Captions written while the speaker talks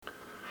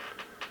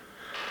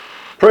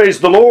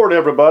Praise the Lord,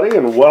 everybody,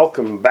 and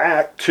welcome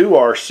back to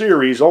our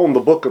series on the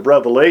book of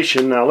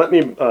Revelation. Now, let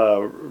me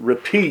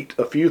repeat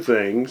a few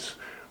things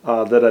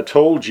that I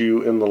told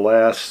you in the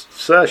last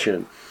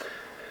session.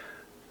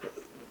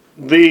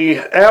 The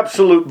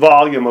absolute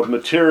volume of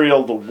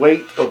material, the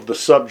weight of the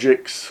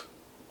subjects,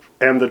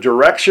 and the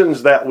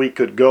directions that we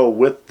could go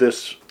with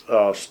this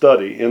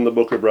study in the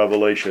book of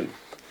Revelation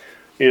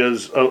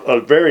is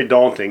a very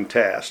daunting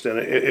task, and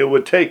it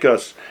would take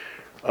us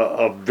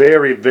a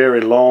very, very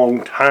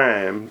long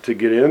time to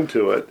get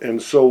into it. And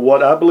so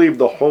what I believe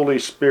the Holy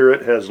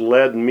Spirit has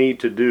led me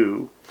to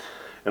do,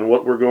 and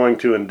what we're going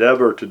to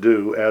endeavor to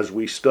do as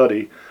we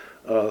study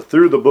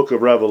through the book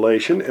of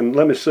Revelation, and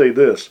let me say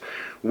this,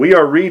 we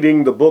are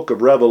reading the book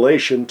of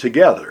Revelation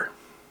together.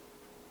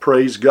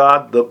 Praise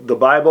God. The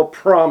Bible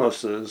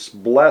promises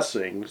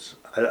blessings.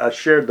 I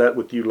shared that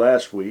with you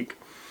last week.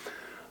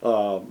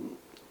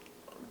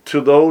 To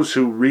those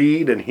who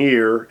read and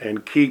hear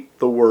and keep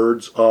the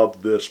words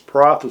of this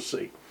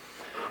prophecy.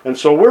 And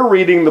so we're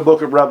reading the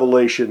book of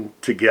Revelation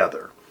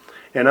together.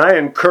 And I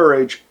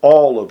encourage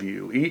all of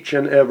you, each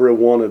and every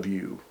one of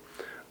you,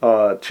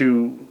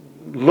 to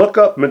look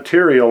up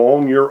material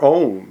on your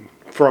own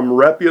from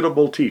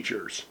reputable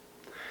teachers.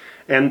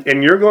 And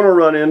you're going to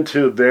run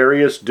into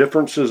various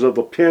differences of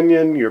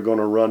opinion. You're going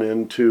to run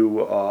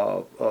into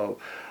a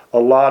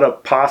lot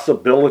of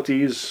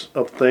possibilities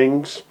of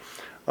things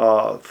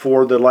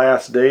for the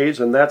last days,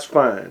 and that's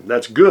fine.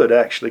 That's good,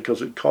 actually,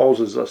 because it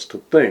causes us to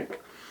think.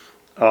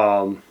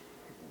 But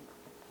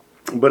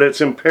it's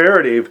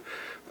imperative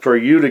for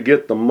you to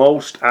get the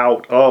most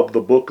out of the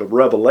book of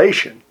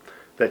Revelation,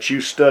 that you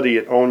study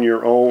it on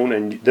your own.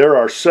 And there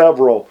are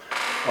several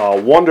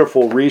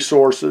wonderful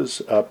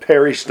resources.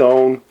 Perry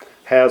Stone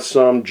has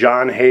some,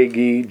 John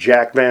Hagee,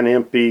 Jack Van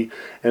Impe,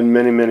 and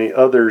many, many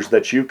others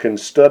that you can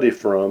study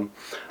from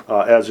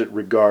as it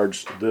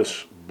regards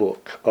this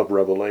book of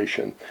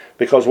Revelation.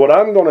 Because what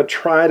I'm going to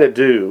try to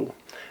do,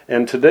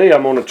 and today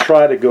I'm going to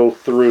try to go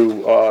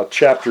through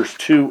chapters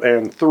 2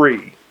 and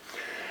 3.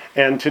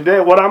 And today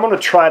what I'm going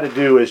to try to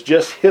do is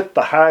just hit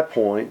the high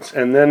points,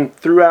 and then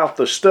throughout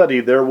the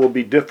study there will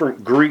be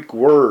different Greek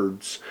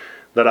words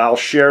that I'll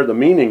share the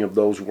meaning of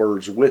those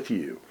words with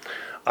you.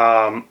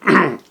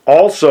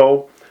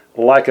 Also,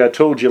 like I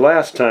told you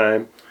last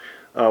time,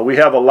 we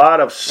have a lot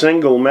of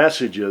single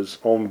messages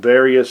on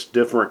various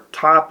different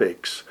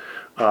topics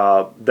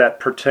that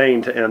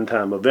pertain to end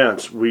time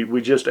events.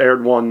 We just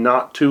aired one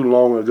not too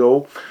long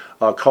ago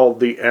called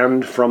The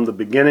End from the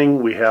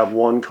Beginning. We have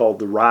one called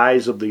The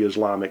Rise of the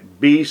Islamic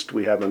Beast.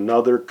 We have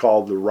another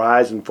called The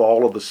Rise and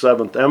Fall of the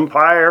Seventh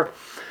Empire.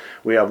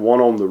 We have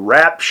one on the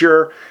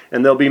Rapture,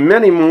 and there'll be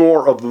many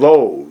more of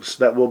those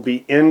that will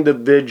be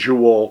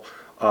individual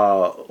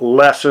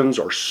lessons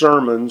or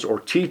sermons or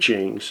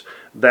teachings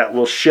that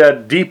will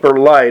shed deeper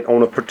light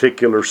on a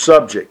particular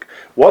subject.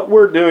 What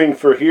we're doing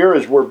for here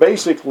is we're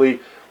basically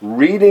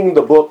reading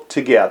the book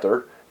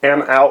together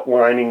and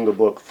outlining the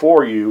book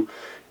for you,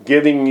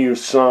 giving you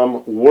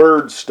some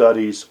word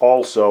studies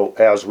also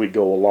as we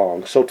go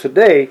along. So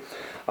today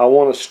I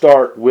want to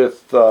start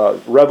with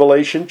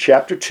Revelation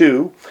chapter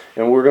 2,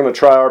 and we're going to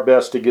try our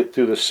best to get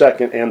through the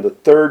second and the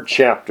third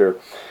chapter.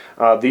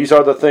 These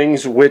are the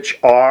things which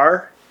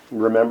are,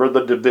 remember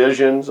the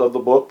divisions of the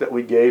book that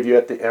we gave you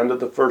at the end of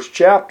the first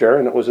chapter,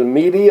 and it was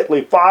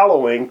immediately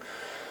following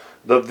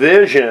the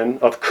vision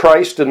of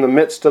Christ in the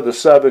midst of the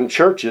seven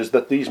churches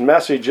that these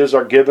messages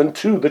are given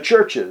to the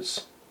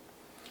churches.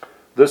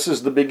 This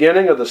is the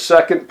beginning of the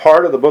second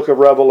part of the book of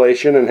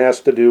Revelation and has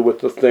to do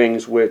with the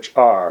things which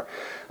are.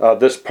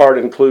 This part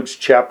includes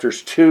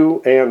chapters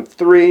 2 and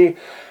 3,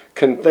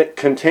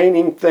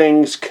 containing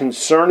things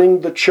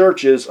concerning the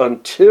churches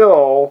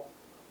until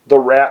the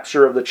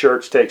rapture of the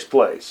church takes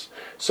place.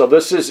 So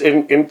this is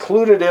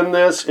included in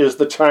this is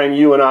the time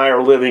you and I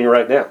are living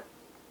right now.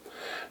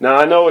 Now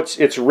I know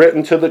it's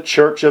written to the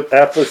church of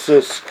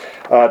Ephesus,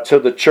 to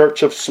the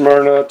church of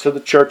Smyrna, to the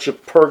church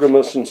of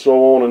Pergamos, and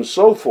so on and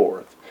so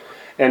forth.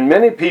 And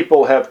many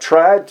people have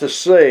tried to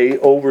say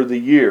over the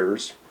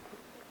years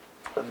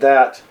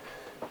that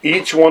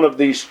each one of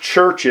these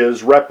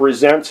churches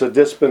represents a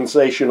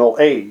dispensational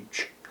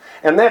age.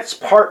 And that's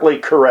partly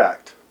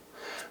correct.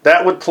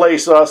 That would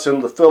place us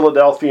in the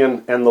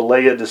Philadelphian and the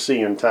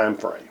Laodicean time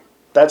frame.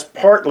 That's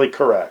partly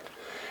correct.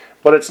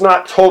 But it's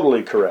not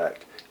totally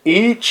correct.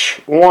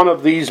 Each one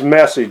of these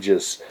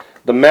messages,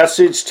 the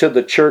message to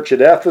the church at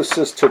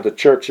Ephesus, to the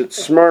church at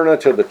Smyrna,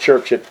 to the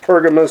church at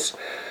Pergamos,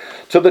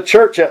 to the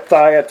church at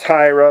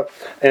Thyatira,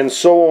 and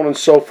so on and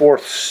so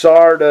forth,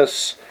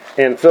 Sardis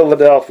and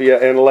Philadelphia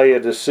and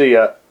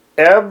Laodicea,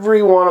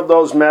 every one of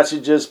those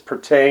messages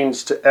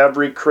pertains to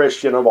every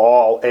Christian of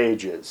all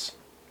ages.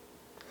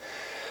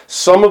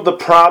 Some of the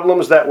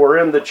problems that were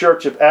in the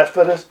church of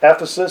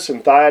Ephesus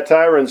and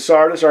Thyatira and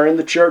Sardis are in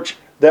the church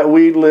that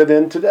we live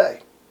in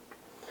today.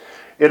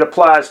 It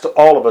applies to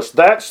all of us.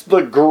 That's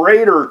the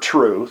greater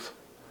truth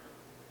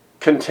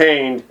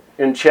contained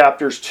in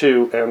chapters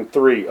 2 and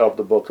 3 of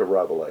the book of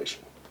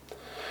Revelation.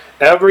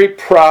 Every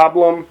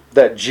problem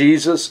that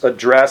Jesus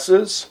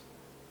addresses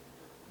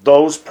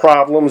those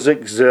problems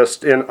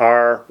exist in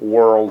our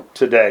world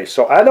today.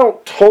 So I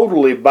don't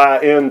totally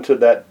buy into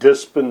that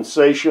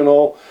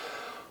dispensational,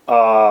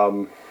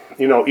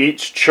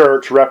 each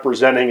church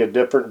representing a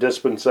different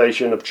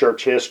dispensation of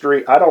church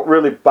history. I don't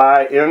really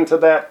buy into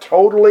that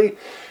totally.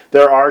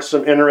 There are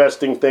some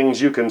interesting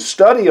things you can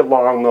study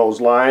along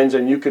those lines,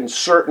 and you can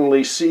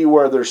certainly see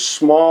where there's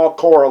small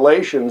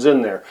correlations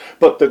in there.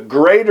 But the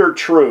greater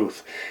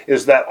truth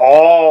is that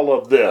all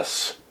of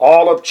this,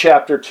 all of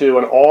chapter 2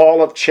 and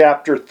all of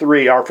chapter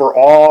 3 are for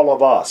all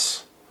of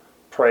us.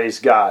 Praise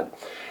God.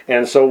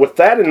 And so with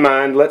that in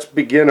mind, let's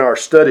begin our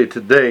study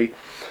today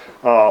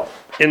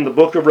in the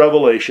book of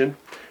Revelation,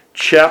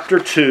 chapter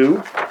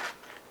 2.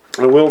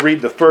 And we'll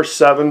read the first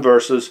 7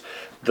 verses,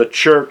 the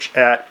church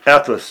at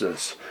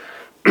Ephesus.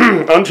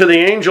 Unto the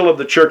angel of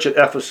the church at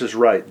Ephesus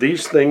write,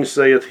 These things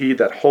saith he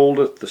that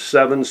holdeth the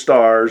 7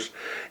 stars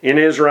in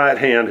his right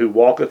hand, who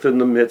walketh in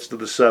the midst of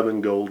the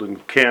 7 golden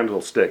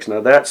candlesticks.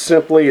 Now that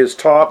simply is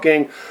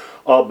talking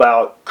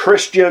about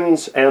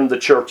Christians and the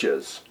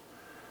churches.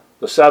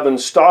 The 7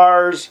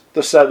 stars,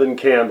 the 7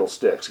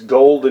 candlesticks,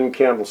 golden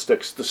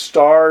candlesticks, the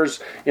stars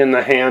in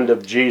the hand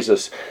of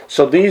Jesus.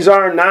 So these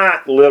are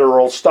not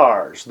literal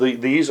stars.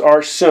 These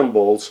are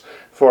symbols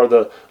for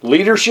the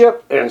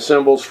leadership, and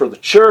symbols for the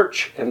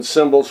church, and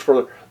symbols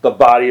for the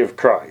body of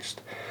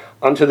Christ.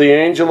 Unto the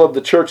angel of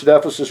the church at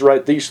Ephesus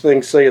write, These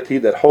things saith he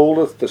that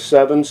holdeth the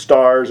 7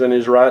 stars in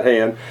his right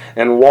hand,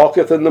 and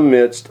walketh in the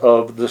midst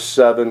of the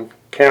 7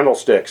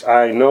 candlesticks.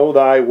 I know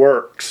thy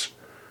works.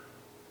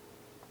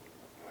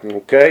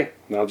 Okay,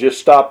 now just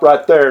stop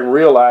right there and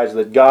realize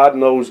that God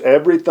knows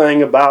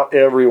everything about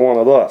every one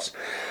of us.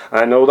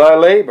 I know thy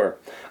labor.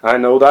 I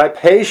know thy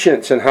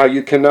patience, and how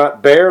you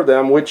cannot bear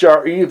them which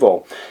are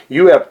evil.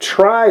 You have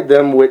tried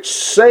them which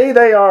say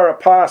they are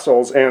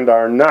apostles and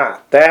are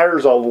not.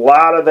 There's a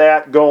lot of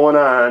that going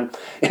on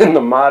in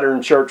the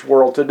modern church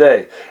world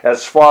today,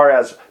 as far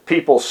as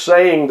people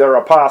saying they're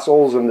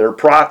apostles and they're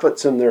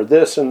prophets and they're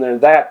this and they're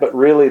that, but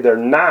really they're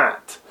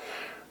not.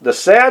 The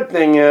sad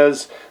thing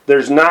is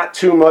there's not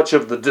too much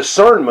of the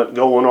discernment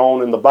going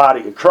on in the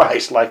body of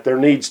Christ like there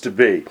needs to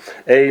be.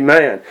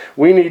 Amen.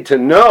 We need to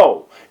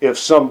know if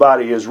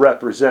somebody is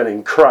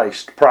representing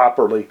Christ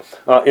properly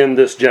in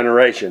this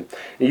generation.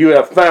 You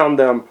have found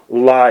them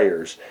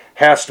liars.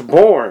 Hast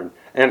borne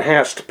and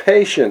hast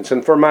patience,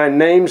 and for my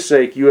name's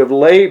sake you have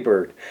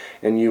labored,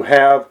 and you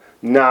have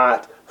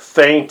not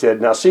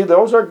fainted. Now see,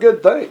 those are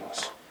good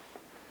things.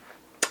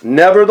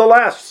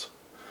 Nevertheless,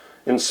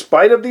 in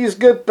spite of these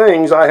good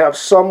things, I have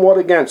somewhat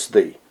against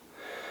thee,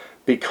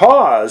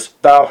 because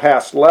thou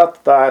hast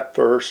left thy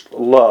first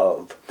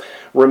love.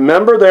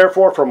 Remember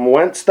therefore from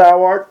whence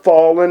thou art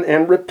fallen,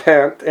 and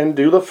repent, and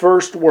do the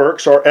first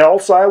works, or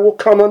else I will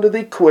come unto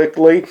thee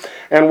quickly,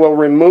 and will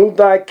remove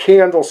thy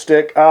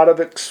candlestick out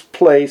of its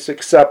place,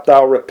 except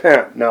thou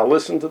repent. Now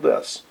listen to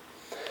this.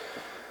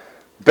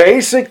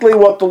 Basically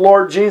what the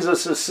Lord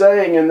Jesus is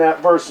saying in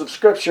that verse of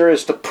Scripture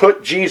is to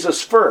put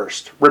Jesus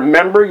first.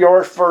 Remember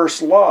your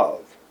first love.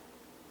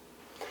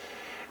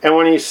 And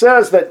when he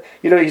says that,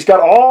 he's got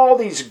all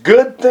these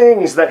good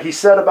things that he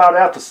said about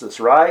Ephesus,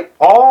 right?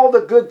 All the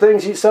good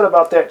things he said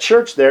about that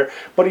church there.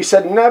 But he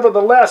said,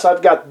 nevertheless,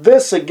 I've got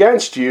this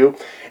against you.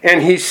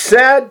 And he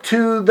said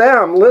to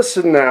them,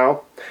 listen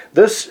now,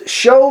 this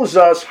shows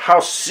us how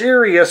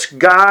serious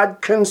God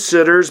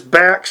considers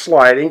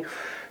backsliding.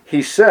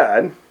 He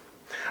said,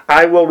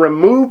 I will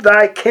remove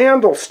thy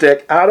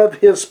candlestick out of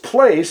his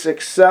place,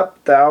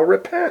 except thou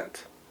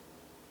repent.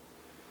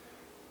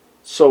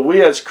 So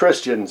we as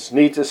Christians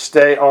need to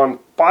stay on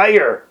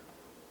fire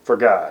for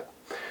God.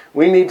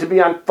 We need to be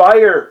on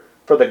fire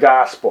for the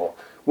gospel.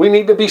 We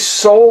need to be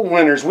soul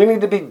winners. We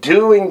need to be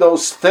doing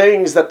those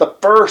things that the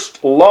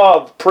first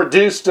love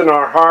produced in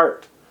our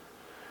heart.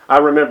 I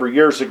remember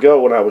years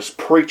ago when I was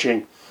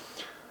preaching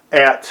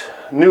at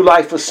New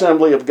Life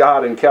Assembly of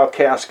God in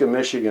Kalkaska,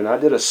 Michigan. I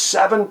did a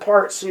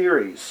 7-part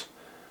series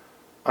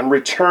on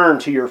return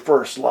to your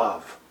first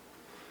love.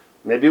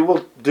 Maybe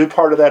we'll do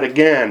part of that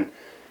again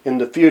in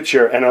the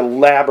future and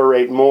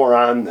elaborate more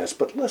on this.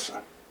 But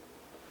listen,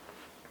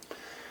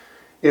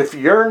 if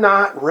you're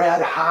not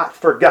red hot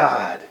for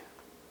God,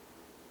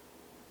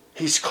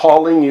 He's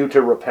calling you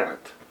to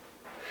repent.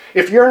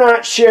 If you're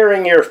not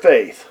sharing your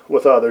faith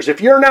with others, if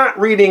you're not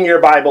reading your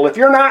Bible, if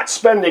you're not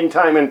spending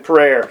time in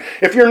prayer,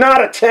 if you're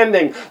not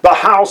attending the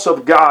house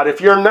of God,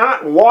 if you're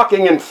not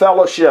walking in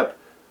fellowship,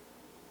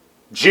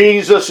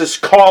 Jesus is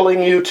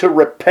calling you to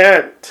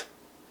repent.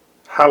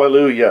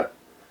 Hallelujah.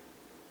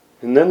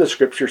 And then the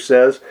Scripture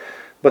says,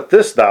 But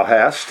this thou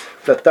hast,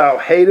 that thou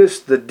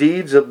hatest the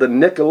deeds of the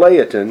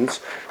Nicolaitans,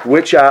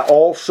 which I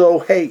also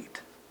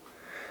hate.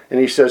 And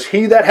he says,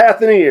 He that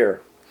hath an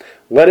ear,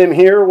 let him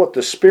hear what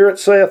the Spirit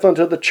saith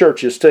unto the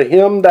churches. To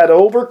him that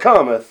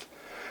overcometh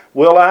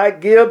will I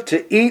give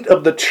to eat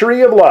of the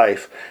tree of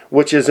life,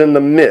 which is in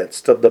the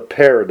midst of the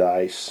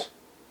paradise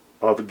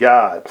of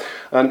God.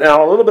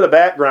 Now, a little bit of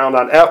background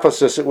on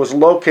Ephesus. It was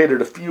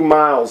located a few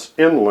miles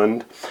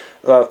inland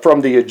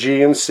from the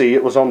Aegean Sea.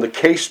 It was on the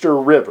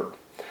Cayster River.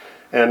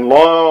 And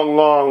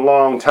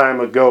long time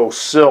ago,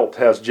 silt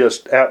has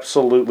just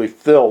absolutely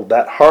filled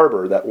that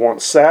harbor that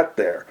once sat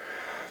there.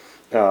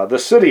 The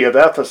city of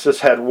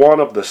Ephesus had one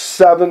of the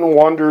 7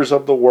 wonders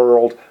of the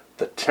world,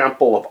 the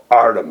Temple of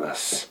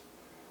Artemis,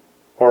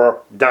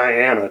 or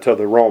Diana to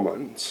the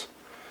Romans.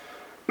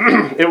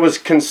 It was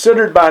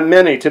considered by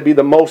many to be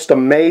the most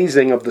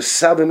amazing of the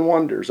 7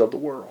 wonders of the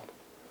world.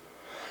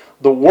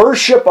 The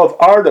worship of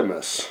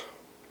Artemis.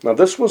 Now,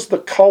 this was the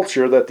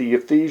culture that the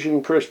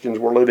Ephesian Christians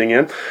were living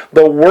in.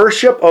 The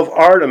worship of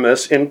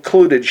Artemis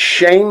included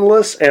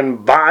shameless and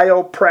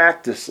vile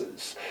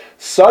practices,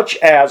 such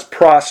as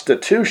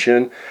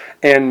prostitution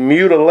and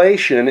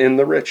mutilation in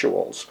the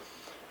rituals.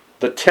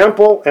 The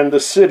temple and the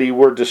city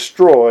were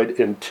destroyed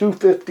in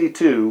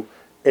 252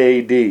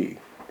 AD.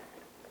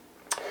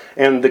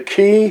 And the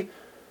key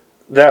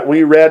that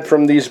we read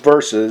from these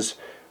verses,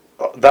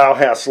 thou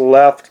hast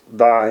left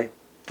thy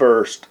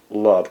first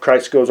love.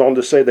 Christ goes on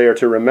to say they are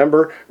to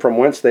remember from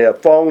whence they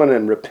have fallen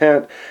and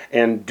repent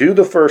and do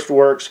the first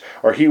works,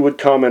 or he would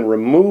come and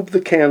remove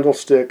the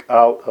candlestick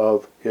out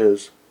of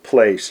his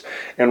place.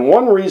 And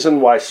one reason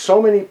why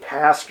so many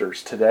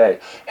pastors today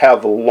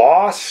have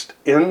lost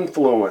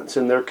influence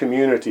in their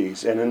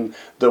communities and in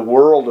the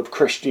world of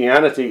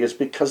Christianity is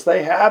because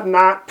they have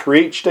not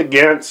preached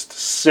against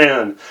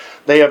sin.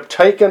 They have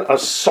taken a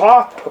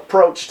soft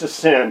approach to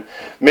sin.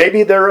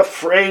 Maybe they're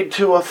afraid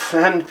to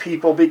offend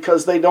people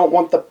because they don't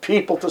want the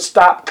people to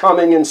stop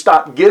coming and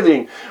stop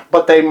giving.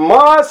 But they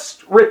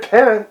must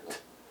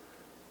repent.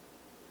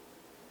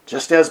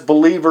 Just as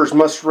believers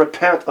must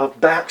repent of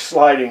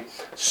backsliding,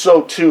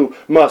 so too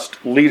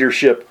must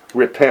leadership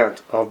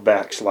repent of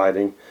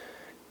backsliding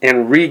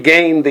and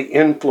regain the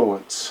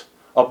influence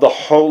of the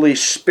Holy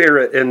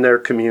Spirit in their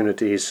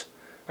communities.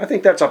 I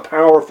think that's a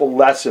powerful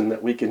lesson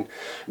that we can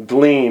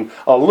glean,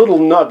 a little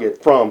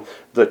nugget from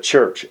the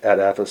church at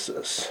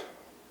Ephesus.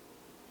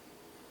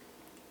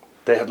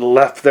 They had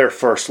left their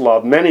first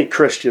love. Many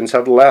Christians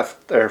have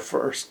left their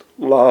first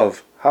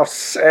love. How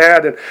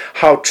sad and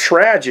how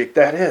tragic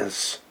that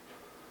is.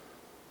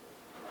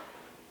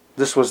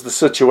 This was the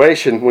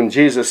situation when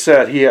Jesus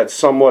said he had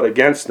somewhat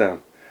against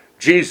them.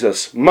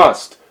 Jesus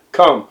must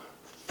come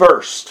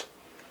first.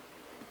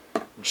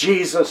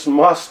 Jesus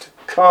must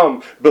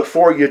come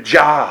before your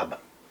job.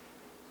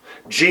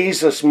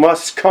 Jesus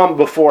must come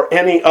before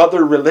any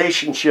other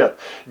relationship.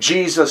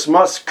 Jesus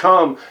must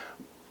come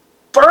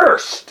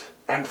first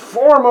and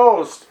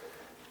foremost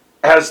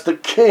as the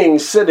King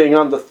sitting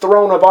on the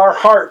throne of our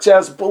hearts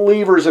as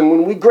believers. And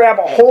when we grab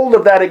a hold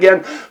of that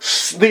again,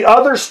 the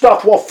other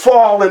stuff will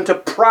fall into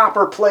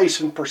proper place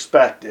and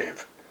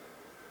perspective.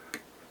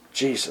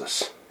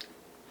 Jesus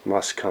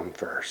must come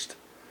first.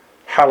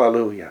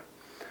 Hallelujah.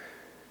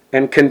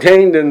 And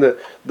contained in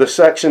the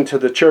section to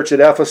the church at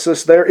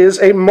Ephesus, there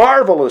is a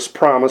marvelous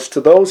promise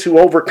to those who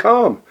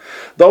overcome.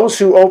 Those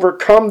who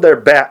overcome their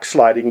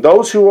backsliding.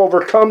 Those who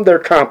overcome their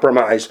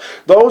compromise.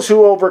 Those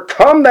who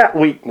overcome that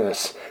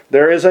weakness.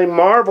 There is a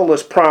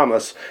marvelous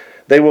promise.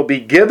 They will be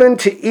given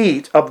to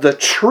eat of the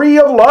tree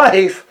of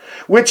life,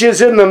 which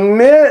is in the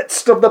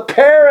midst of the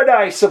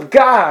paradise of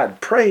God.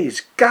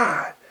 Praise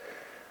God.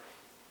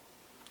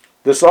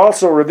 This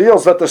also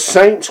reveals that the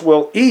saints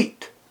will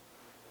eat.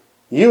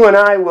 You and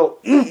I will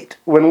eat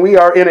when we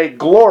are in a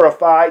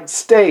glorified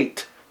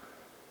state.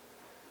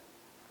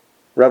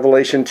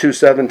 Revelation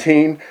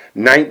 2:17,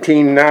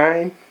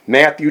 19:9,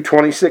 Matthew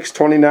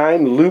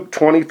 26:29, Luke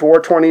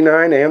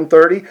 24:29 and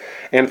 30,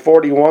 and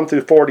 41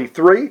 through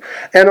 43,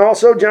 and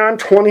also John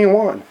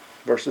 21,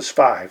 verses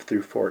 5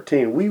 through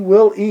 14. We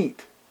will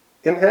eat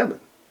in heaven.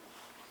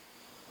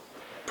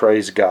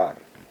 Praise God.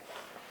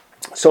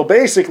 So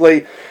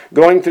basically,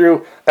 going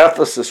through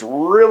Ephesus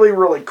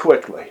really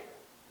quickly,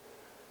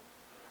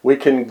 we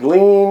can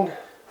glean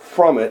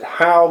from it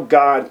how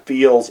God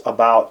feels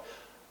about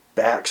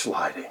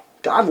backsliding.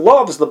 God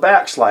loves the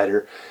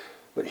backslider,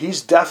 but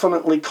he's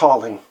definitely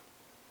calling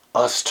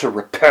us to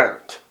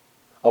repent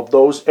of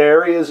those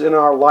areas in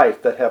our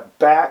life that have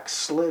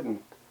backslidden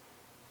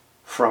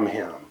from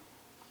him.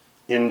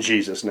 In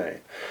Jesus'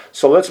 name.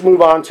 So let's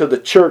move on to the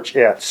church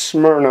at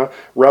Smyrna,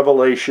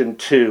 Revelation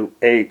 2,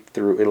 8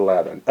 through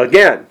 11.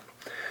 Again,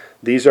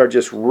 these are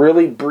just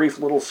really brief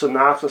little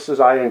synopsises.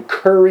 I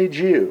encourage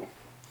you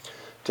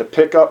to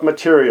pick up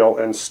material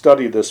and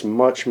study this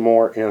much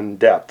more in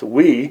depth.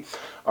 We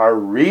are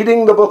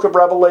reading the book of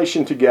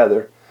Revelation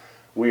together.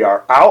 We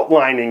are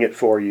outlining it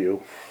for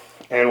you.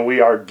 And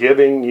we are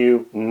giving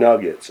you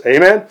nuggets.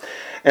 Amen?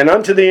 And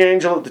unto the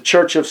angel of the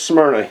church of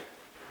Smyrna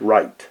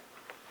write,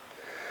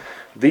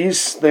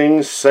 these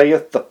things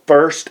saith the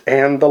first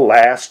and the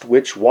last,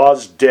 which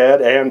was dead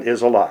and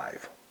is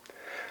alive.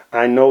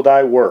 I know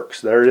thy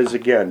works. There it is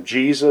again.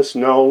 Jesus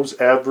knows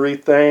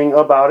everything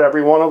about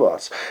every one of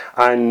us.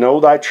 I know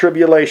thy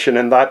tribulation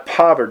and thy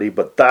poverty,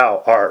 but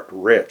thou art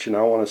rich. And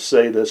I want to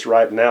say this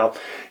right now.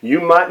 You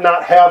might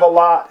not have a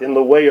lot in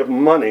the way of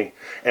money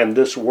and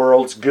this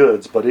world's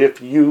goods, but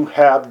if you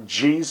have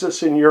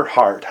Jesus in your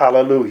heart,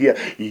 hallelujah,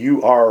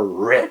 you are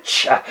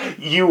rich.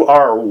 You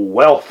are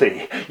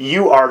wealthy.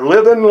 You are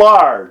living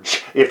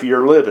large if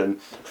you're living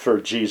for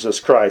Jesus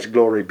Christ.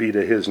 Glory be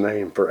to his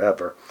name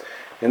forever.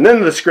 And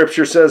then the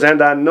scripture says,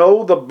 and I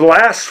know the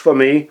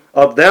blasphemy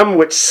of them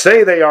which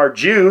say they are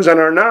Jews and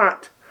are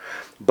not,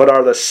 but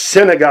are the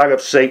synagogue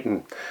of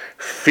Satan.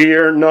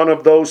 Fear none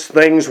of those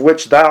things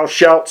which thou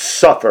shalt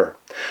suffer.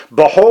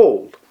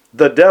 Behold,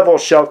 the devil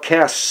shall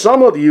cast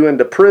some of you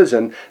into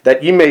prison,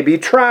 that ye may be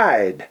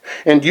tried,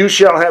 and you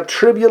shall have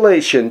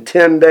tribulation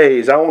 10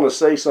 days. I want to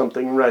say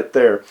something right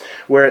there,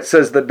 where it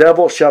says the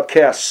devil shall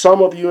cast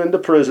some of you into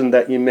prison,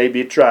 that ye may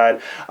be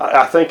tried.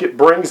 I think it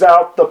brings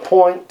out the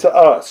point to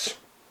us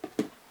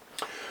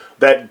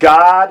that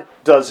God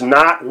does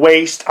not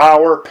waste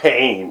our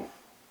pain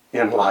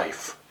in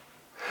life.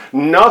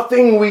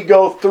 Nothing we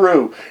go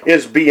through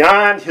is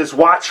beyond his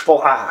watchful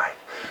eye.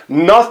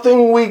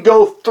 Nothing we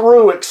go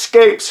through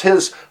escapes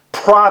his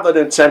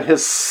providence and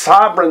his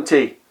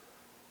sovereignty.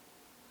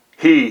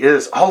 He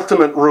is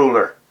ultimate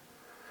ruler.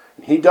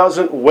 He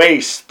doesn't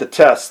waste the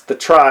tests, the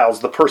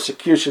trials, the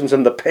persecutions,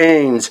 and the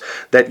pains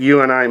that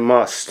you and I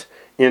must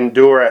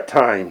endure at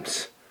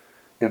times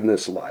in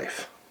this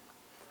life.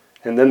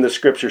 And then the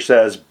scripture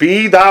says,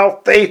 be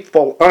thou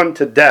faithful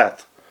unto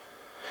death.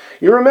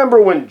 You remember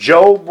when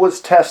Job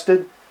was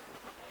tested?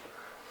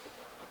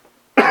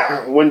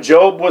 When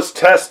Job was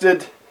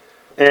tested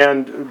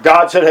and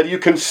God said, have you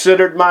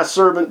considered my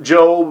servant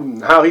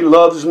Job, how he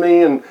loves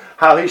me and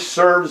how he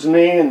serves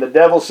me? And the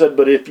devil said,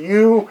 but if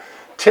you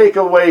take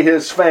away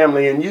his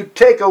family and you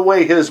take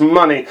away his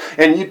money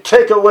and you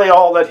take away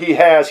all that he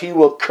has, he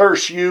will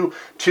curse you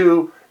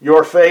to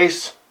your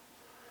face.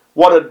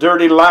 What a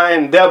dirty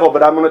lying devil.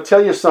 But I'm going to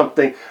tell you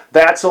something.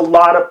 That's a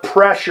lot of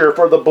pressure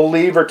for the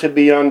believer to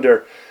be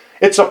under.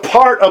 It's a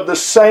part of the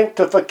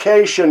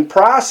sanctification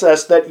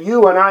process that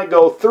you and I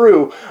go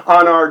through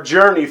on our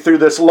journey through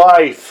this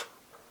life.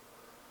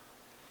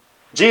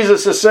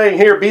 Jesus is saying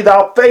here, be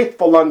thou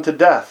faithful unto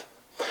death.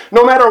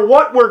 No matter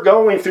what we're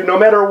going through, no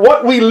matter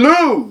what we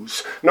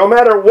lose, no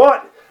matter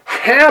what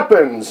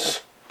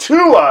happens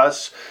to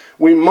us,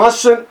 we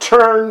mustn't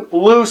turn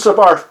loose of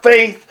our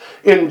faith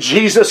in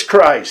Jesus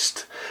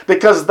Christ.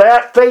 Because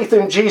that faith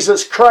in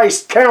Jesus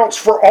Christ counts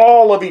for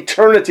all of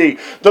eternity.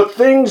 The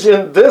things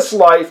in this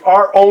life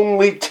are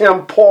only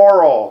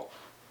temporal.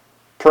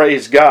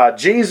 Praise God.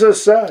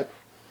 Jesus said,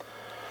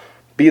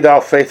 be thou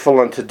faithful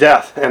unto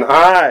death, and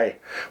I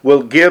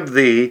will give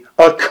thee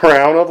a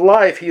crown of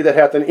life. He that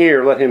hath an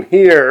ear, let him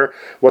hear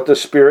what the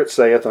Spirit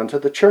saith unto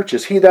the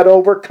churches. He that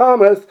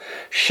overcometh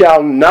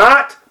shall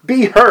not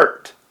be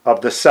hurt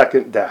of the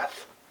second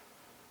death.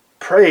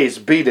 Praise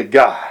be to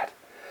God.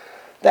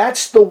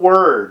 That's the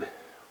word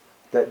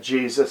that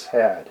Jesus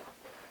had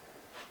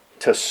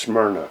to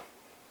Smyrna.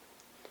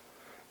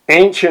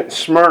 Ancient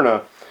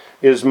Smyrna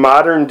is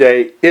modern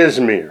day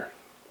Izmir.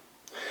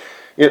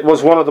 It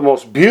was one of the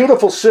most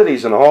beautiful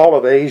cities in all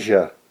of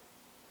Asia.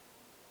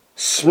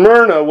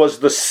 Smyrna was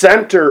the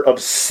center of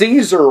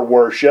Caesar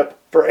worship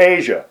for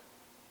Asia.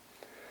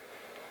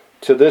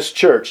 To this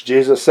church,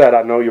 Jesus said,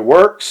 I know your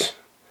works.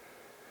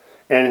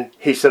 And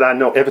he said, I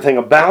know everything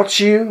about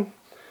you.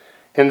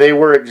 And they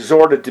were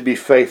exhorted to be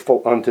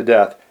faithful unto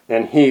death,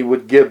 and he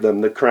would give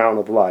them the crown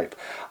of life.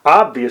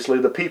 Obviously,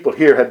 the people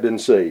here had been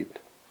saved.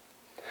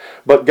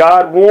 But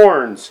God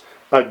warns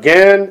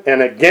again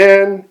and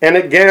again and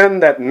again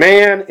that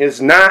man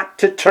is not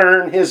to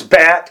turn his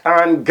back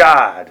on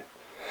God.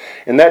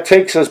 And that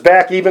takes us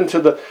back even to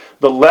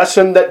the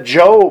lesson that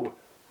Job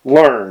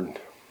learned.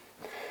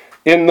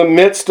 In the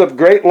midst of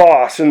great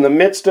loss, in the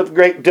midst of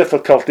great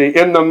difficulty,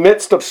 in the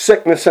midst of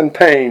sickness and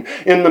pain,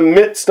 in the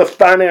midst of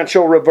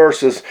financial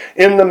reverses,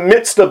 in the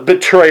midst of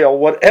betrayal,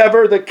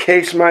 whatever the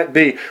case might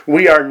be,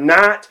 we are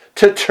not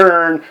to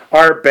turn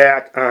our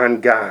back on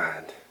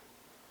God.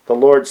 The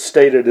Lord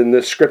stated in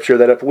this scripture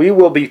that if we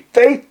will be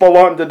faithful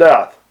unto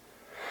death,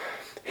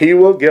 he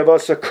will give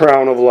us a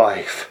crown of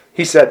life.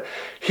 He said,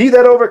 he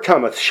that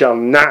overcometh shall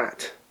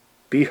not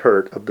be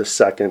hurt of the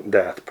second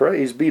death.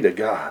 Praise be to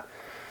God.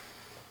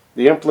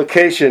 The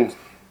implication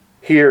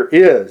here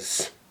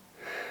is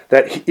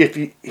that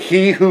if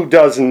he who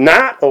does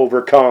not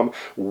overcome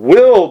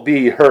will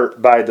be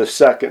hurt by the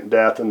second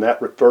death, and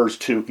that refers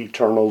to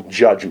eternal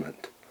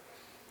judgment.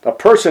 A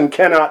person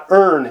cannot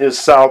earn his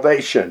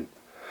salvation,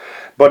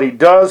 but he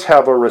does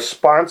have a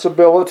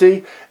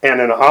responsibility and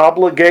an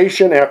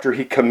obligation after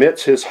he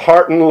commits his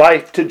heart and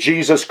life to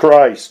Jesus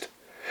Christ.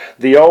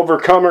 The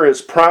overcomer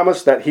is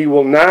promised that he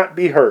will not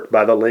be hurt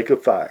by the lake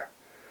of fire.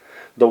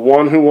 The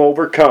one who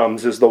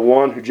overcomes is the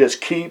one who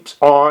just keeps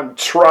on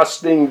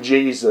trusting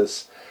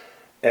Jesus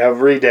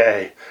every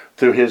day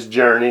through his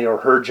journey or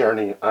her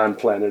journey on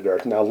planet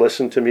Earth. Now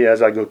listen to me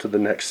as I go to the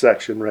next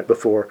section right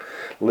before.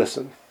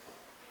 Listen.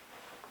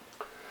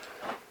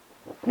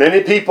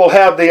 Many people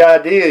have the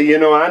idea,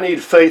 I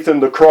need faith in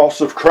the cross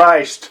of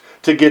Christ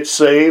to get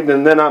saved,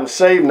 and then I'm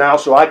saved now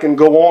so I can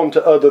go on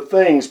to other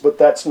things, but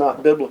that's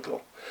not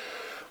biblical.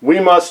 We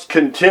must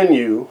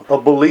continue, a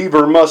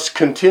believer must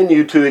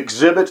continue to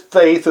exhibit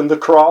faith in the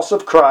cross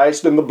of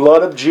Christ and the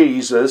blood of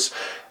Jesus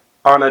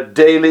on a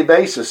daily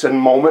basis and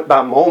moment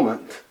by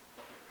moment.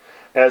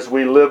 As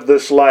we live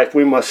this life,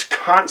 we must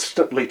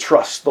constantly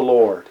trust the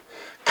Lord.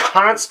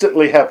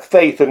 Constantly have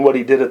faith in what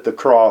He did at the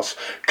cross.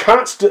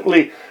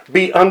 Constantly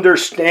be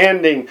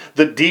understanding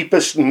the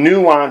deepest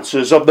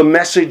nuances of the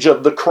message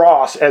of the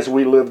cross as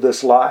we live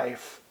this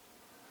life.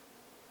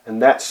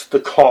 And that's the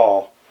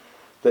call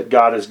that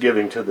God is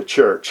giving to the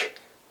church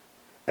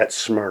at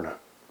Smyrna.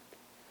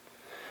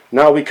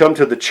 Now we come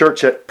to the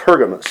church at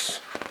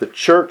Pergamos. The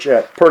church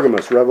at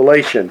Pergamos,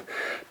 Revelation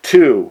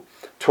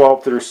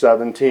 2:12 through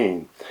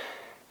 17.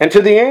 And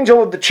to the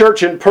angel of the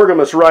church in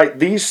Pergamos write,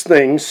 These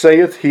things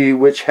saith he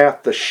which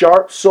hath the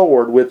sharp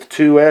sword with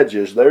two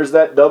edges. There's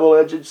that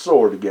double-edged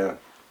sword again.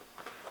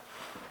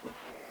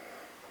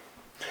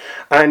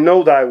 I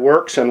know thy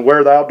works and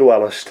where thou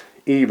dwellest,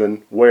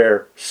 even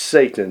where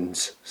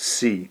Satan's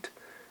seat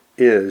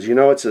is.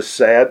 It's a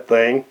sad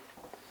thing.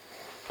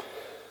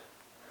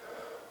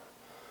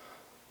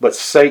 But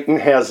Satan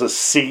has a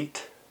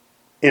seat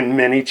in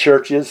many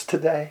churches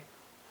today.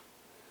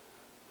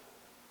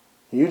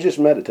 You just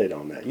meditate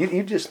on that.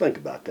 You just think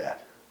about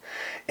that.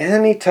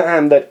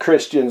 Anytime that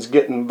Christians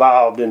get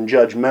involved in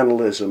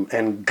judgmentalism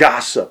and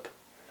gossip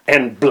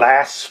and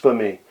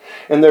blasphemy,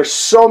 and there's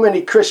so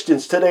many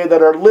Christians today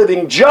that are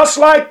living just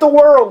like the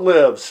world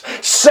lives,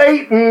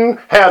 Satan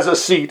has a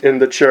seat in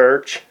the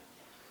church.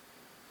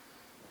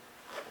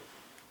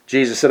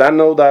 Jesus said, I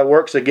know thy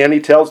works. Again, He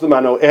tells them,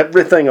 I know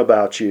everything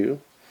about you.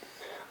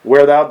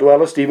 Where thou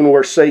dwellest, even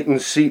where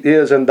Satan's seat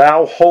is, and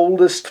thou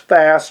holdest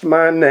fast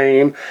my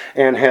name,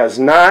 and hast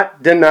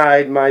not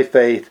denied my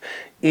faith,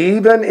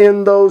 even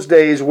in those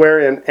days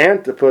wherein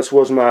Antipas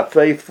was my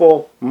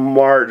faithful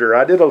martyr.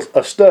 I did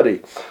a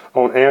study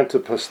on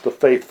Antipas, the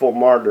faithful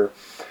martyr,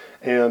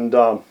 and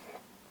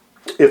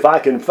if I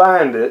can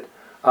find it,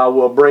 I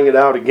will bring it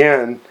out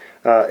again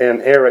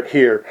and air it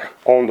here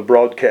on the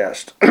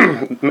broadcast.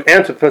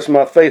 Antipas,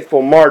 my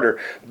faithful martyr.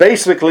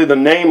 Basically, the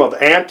name of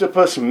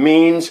Antipas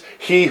means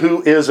he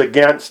who is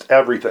against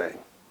everything.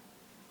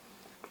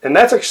 And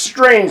that's a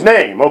strange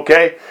name,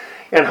 okay?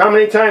 And how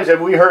many times have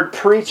we heard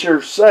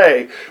preachers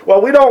say,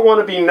 well, we don't want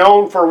to be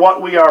known for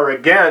what we are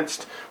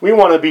against. We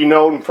want to be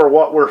known for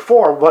what we're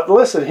for. But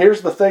listen,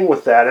 here's the thing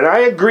with that. And I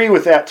agree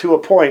with that to a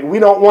point. We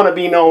don't want to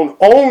be known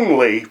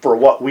only for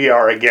what we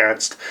are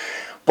against,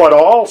 but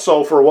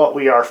also for what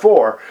we are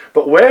for.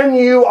 But when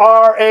you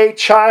are a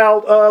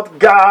child of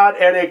God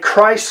and a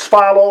Christ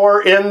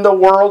follower in the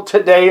world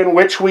today in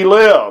which we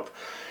live,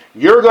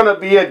 you're going to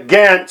be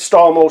against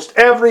almost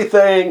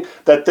everything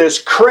that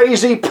this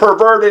crazy,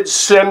 perverted,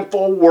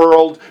 sinful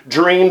world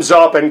dreams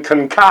up and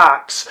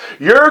concocts.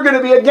 You're going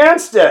to be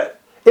against it.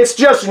 It's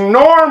just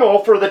normal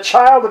for the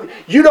child of...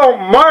 You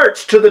don't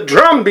march to the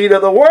drumbeat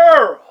of the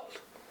world.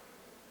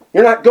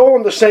 You're not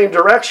going the same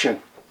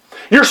direction.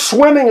 You're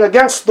swimming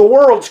against the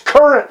world's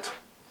current.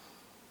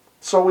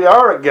 So we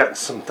are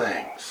against some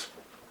things.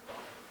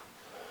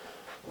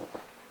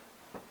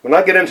 When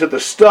I get into the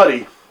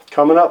study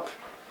coming up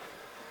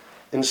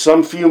in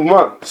some few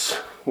months,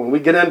 when we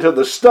get into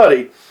the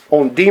study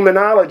on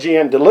demonology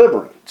and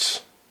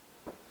deliverance,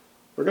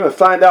 we're going to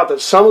find out that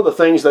some of the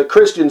things that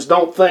Christians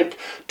don't think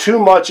too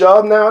much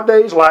of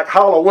nowadays, like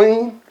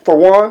Halloween, for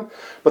one,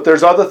 but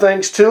there's other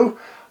things too.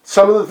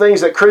 Some of the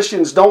things that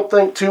Christians don't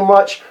think too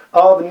much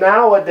of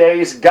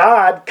nowadays,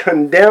 God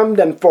condemned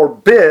and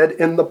forbid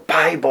in the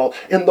Bible,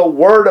 in the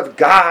Word of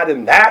God,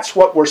 and that's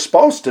what we're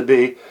supposed to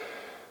be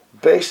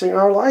basing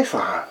our life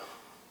on.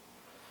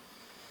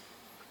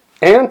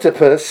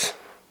 Antipas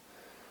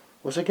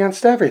was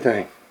against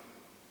everything,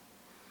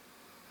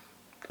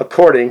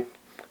 according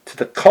to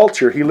the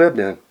culture he lived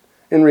in.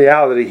 In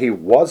reality, he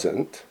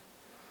wasn't.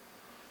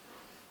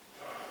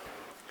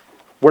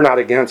 We're not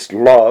against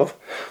love.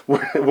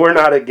 We're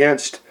not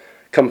against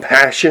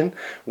compassion.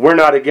 We're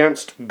not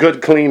against good,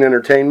 clean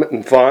entertainment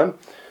and fun.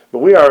 But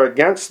we are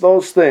against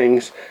those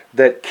things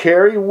that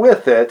carry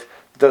with it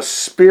the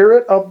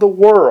spirit of the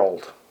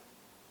world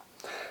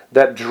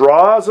that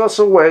draws us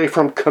away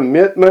from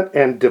commitment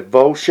and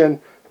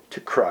devotion to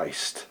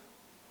Christ.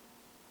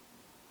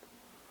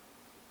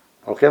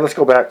 Okay, let's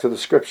go back to the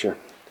scripture.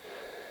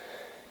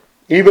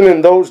 Even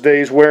in those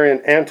days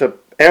wherein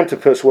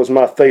Antipas was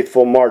my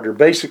faithful martyr.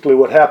 Basically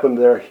what happened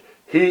there,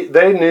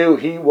 they knew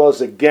he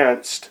was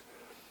against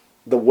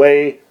the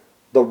way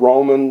the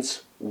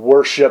Romans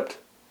worshipped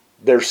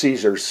their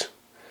Caesars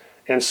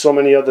and so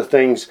many other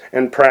things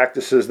and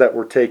practices that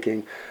were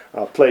taking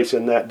place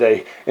in that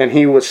day. And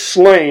he was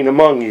slain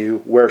among you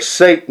where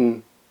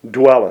Satan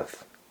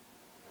dwelleth.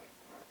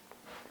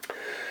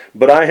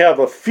 But I have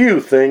a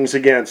few things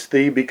against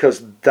thee,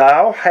 because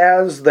thou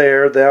hast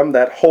there them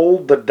that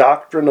hold the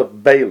doctrine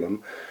of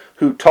Balaam,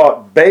 who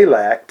taught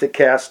Balak to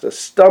cast a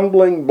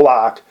stumbling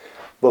block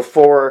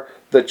before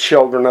the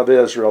children of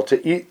Israel,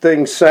 to eat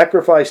things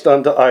sacrificed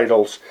unto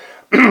idols,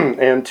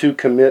 and to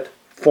commit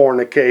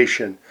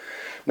fornication.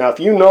 Now, if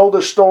you know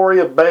the story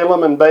of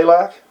Balaam and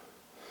Balak,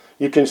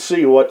 you can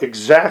see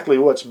exactly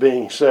what's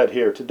being said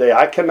here today.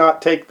 I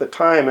cannot take the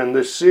time in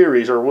this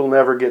series, or we'll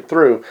never get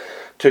through,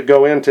 to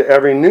go into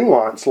every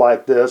nuance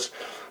like this.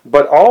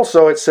 But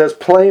also it says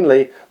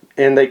plainly,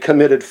 and they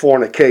committed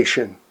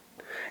fornication.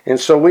 And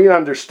so we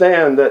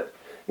understand that,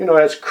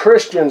 as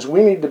Christians,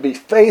 we need to be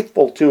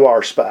faithful to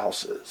our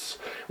spouses.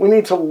 We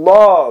need to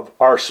love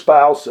our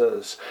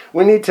spouses.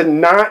 We need to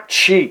not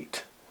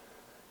cheat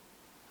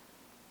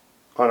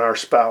on our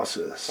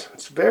spouses.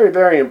 It's very,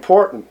 very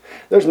important.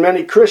 There's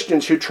many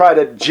Christians who try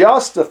to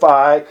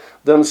justify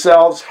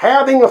themselves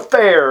having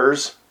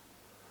affairs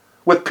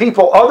with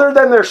people other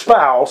than their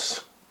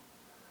spouse,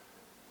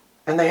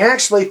 and they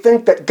actually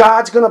think that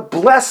God's going to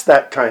bless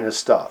that kind of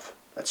stuff.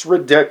 That's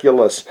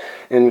ridiculous.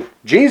 And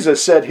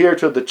Jesus said here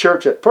to the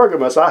church at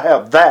Pergamos, I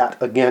have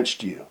that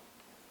against you.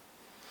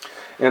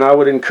 And I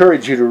would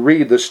encourage you to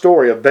read the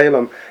story of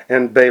Balaam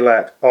and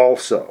Balak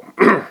also.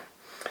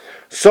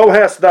 So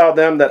hast thou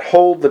them that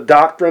hold the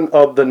doctrine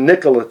of the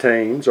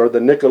Nicolaitanes, or the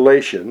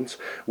Nicolaitans,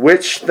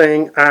 which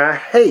thing I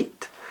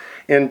hate.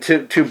 And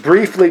to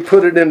briefly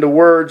put it into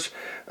words,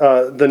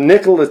 the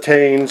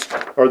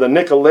Nicolaitanes, or the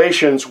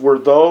Nicolaitans, were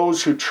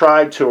those who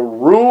tried to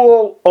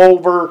rule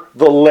over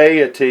the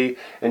laity.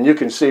 And you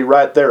can see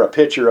right there a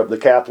picture of the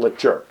Catholic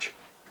Church.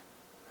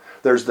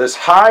 There's this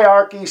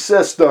hierarchy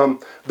system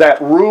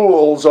that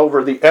rules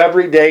over the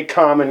everyday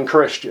common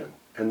Christian.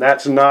 And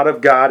that's not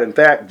of God. In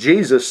fact,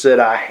 Jesus said,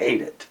 I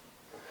hate it.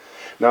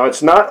 Now,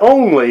 it's not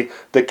only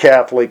the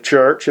Catholic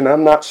Church, and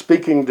I'm not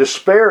speaking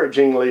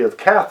disparagingly of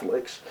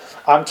Catholics.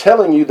 I'm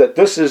telling you that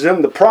this is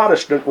in the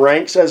Protestant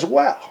ranks as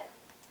well.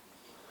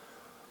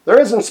 There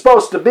isn't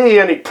supposed to be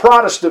any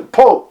Protestant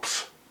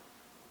popes.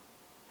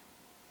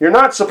 You're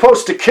not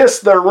supposed to kiss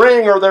their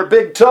ring or their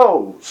big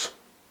toes.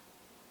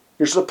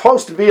 You're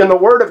supposed to be in the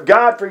Word of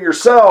God for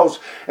yourselves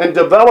and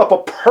develop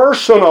a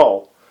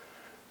personal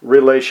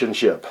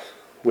relationship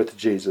with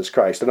Jesus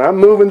Christ. And I'm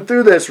moving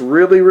through this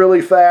really,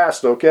 really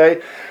fast,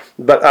 okay?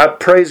 But I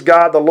praise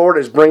God, the Lord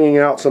is bringing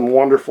out some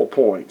wonderful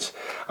points.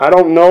 I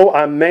don't know,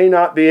 I may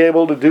not be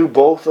able to do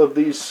both of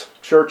these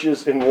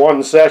churches in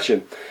one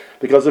session,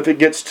 because if it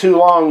gets too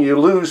long, you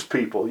lose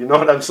people. You know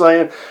what I'm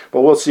saying?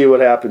 But we'll see what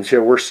happens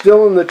here. We're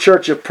still in the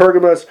church of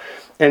Pergamos,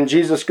 and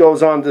Jesus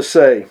goes on to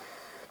say,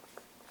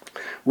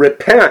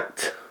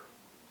 repent.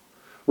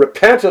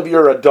 Repent of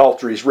your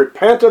adulteries.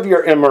 Repent of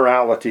your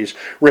immoralities.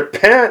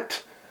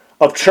 Repent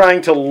of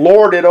trying to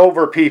lord it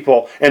over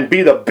people and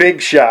be the big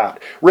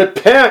shot.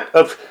 Repent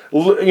of,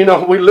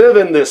 we live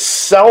in this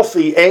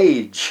selfie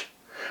age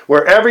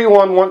where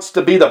everyone wants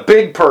to be the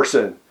big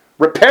person.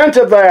 Repent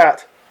of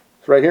that.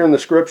 It's right here in the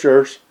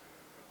scriptures.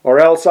 Or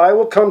else I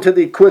will come to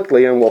thee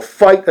quickly and will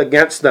fight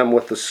against them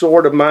with the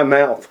sword of my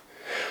mouth.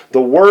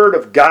 The word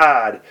of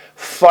God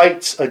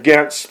fights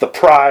against the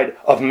pride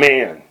of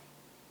man.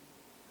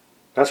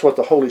 That's what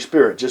the Holy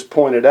Spirit just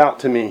pointed out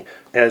to me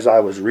as I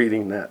was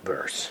reading that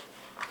verse.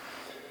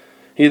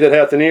 He that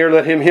hath an ear,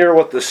 let him hear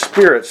what the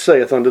Spirit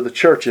saith unto the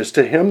churches.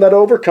 To him that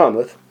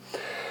overcometh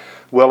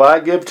will I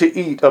give to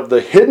eat of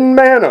the hidden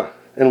manna,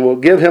 and will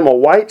give him a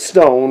white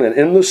stone, and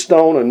in the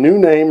stone a new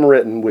name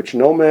written, which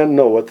no man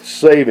knoweth,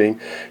 saving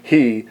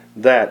he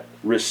that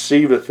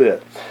receiveth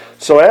it.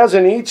 So as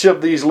in each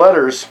of these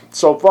letters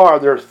so far,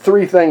 there are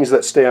three things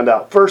that stand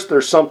out. First,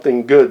 there's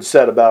something good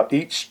said about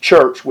each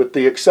church, with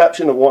the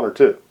exception of one or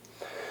two.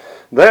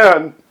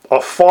 Then,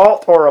 a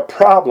fault or a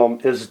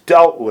problem is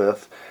dealt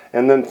with.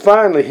 And then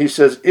finally, he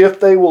says, if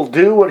they will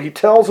do what he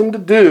tells them to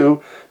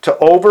do to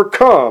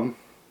overcome,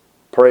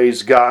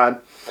 praise God,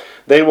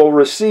 they will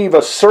receive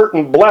a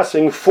certain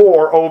blessing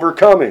for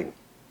overcoming.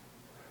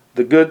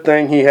 The good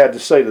thing he had to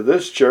say to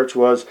this church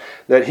was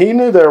that he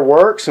knew their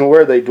works and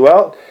where they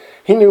dwelt.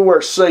 He knew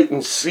where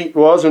Satan's seat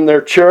was in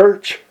their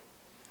church.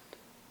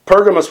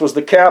 Pergamos was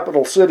the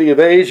capital city of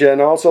Asia, and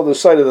also the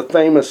site of the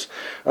famous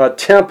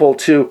temple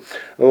to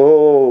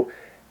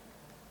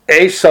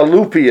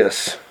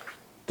Asclepius,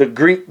 the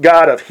Greek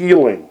god of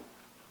healing.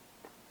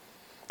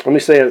 Let me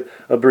say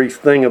a brief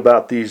thing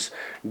about these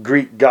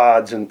Greek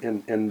gods and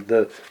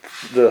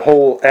the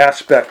whole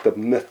aspect of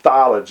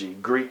mythology,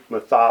 Greek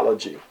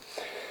mythology.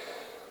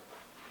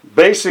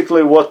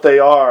 Basically what they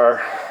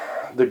are,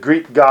 the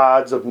Greek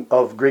gods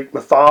of Greek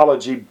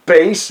mythology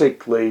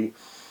basically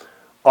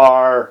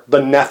are the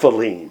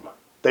Nephilim.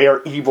 They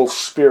are evil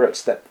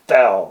spirits that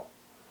fell.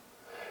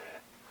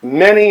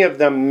 Many of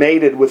them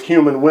mated with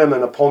human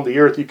women upon the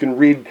earth. You can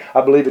read, I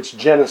believe it's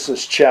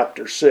Genesis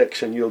chapter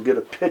 6, and you'll get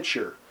a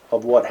picture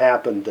of what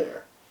happened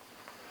there.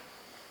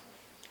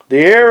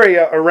 The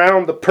area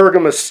around the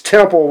Pergamos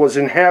temple was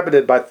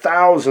inhabited by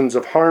thousands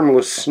of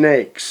harmless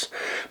snakes.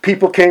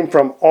 People came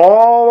from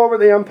all over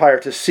the empire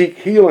to seek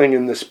healing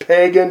in this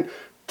pagan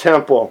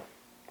temple.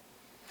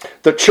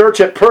 The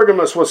church at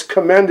Pergamos was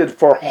commended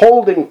for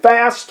holding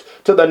fast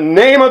to the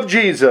name of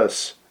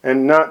Jesus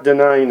and not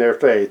denying their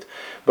faith.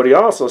 but he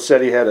also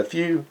said he had a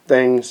few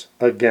things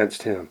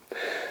against him.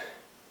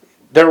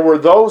 There were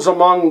those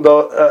among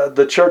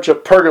the church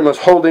of Pergamos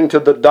holding to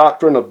the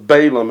doctrine of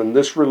Balaam, and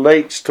this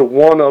relates to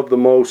one of the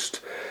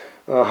most,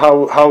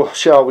 how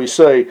shall we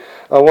say,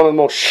 one of the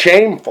most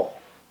shameful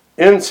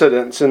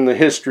incidents in the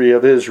history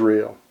of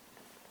Israel.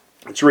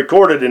 It's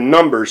recorded in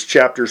Numbers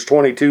chapters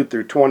 22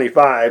 through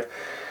 25,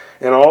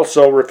 and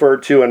also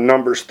referred to in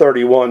Numbers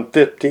 31,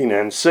 15,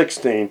 and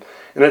 16.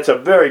 And it's a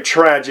very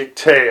tragic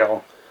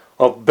tale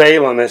of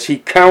Balaam as he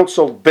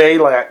counseled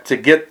Balak to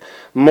get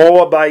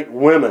Moabite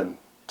women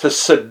to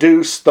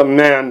seduce the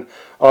men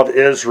of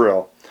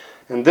Israel.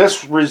 And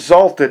this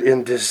resulted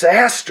in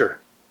disaster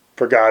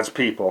for God's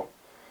people.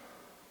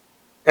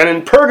 And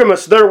in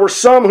Pergamos, there were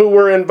some who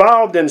were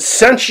involved in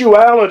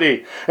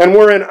sensuality and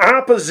were in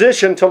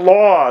opposition to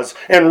laws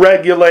and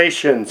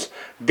regulations.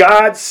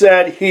 God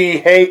said He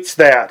hates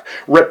that.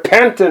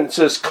 Repentance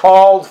is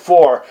called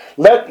for.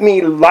 Let me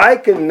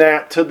liken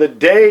that to the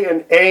day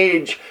and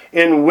age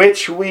in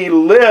which we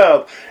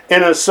live,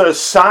 in a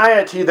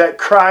society that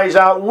cries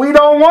out, we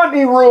don't want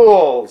any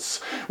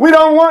rules. We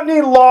don't want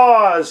any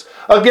laws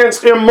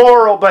against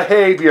immoral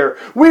behavior.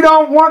 We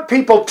don't want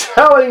people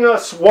telling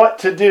us what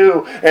to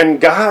do.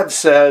 And God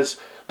says,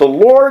 the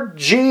Lord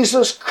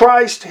Jesus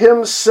Christ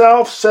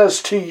Himself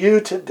says to you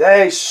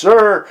today,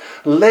 sir,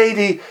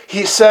 lady,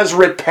 He says,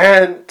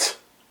 repent.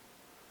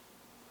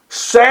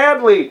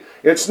 Sadly,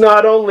 it's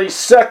not only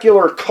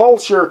secular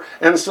culture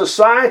and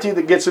society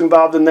that gets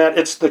involved in that,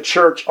 it's the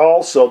church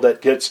also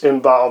that gets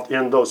involved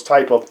in those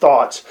type of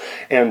thoughts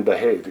and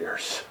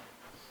behaviors.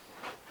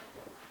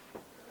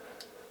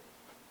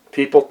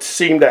 People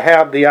seem to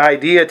have the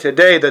idea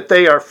today that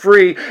they are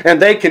free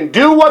and they can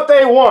do what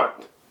they want,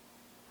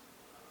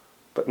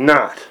 but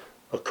not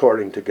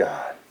according to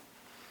God.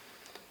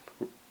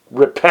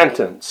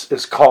 Repentance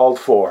is called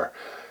for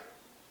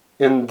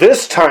in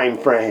this time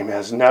frame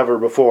as never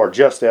before,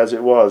 just as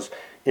it was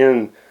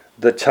in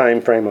the time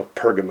frame of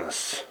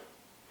Pergamos.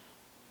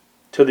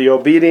 To the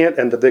obedient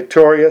and the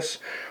victorious,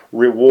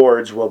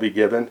 rewards will be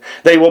given.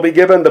 They will be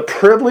given the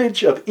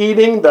privilege of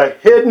eating the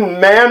hidden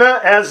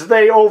manna as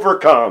they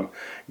overcome.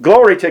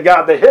 Glory to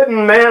God, the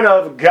hidden manna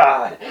of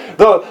God,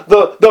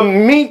 the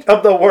meat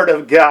of the Word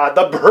of God,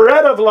 the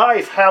bread of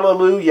life,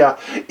 hallelujah.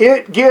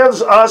 It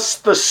gives us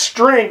the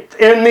strength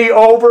in the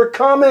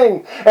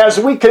overcoming as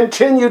we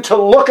continue to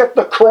look at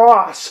the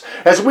cross,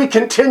 as we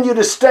continue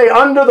to stay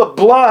under the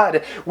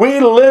blood. We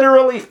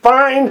literally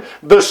find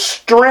the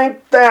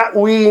strength that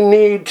we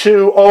need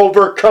to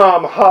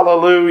overcome,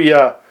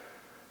 hallelujah.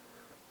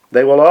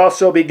 They will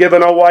also be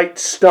given a white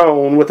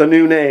stone with a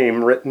new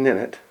name written in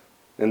it.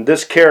 And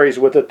this carries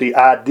with it the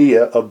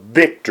idea of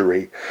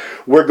victory.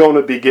 We're going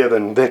to be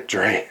given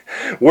victory.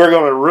 We're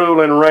going to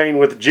rule and reign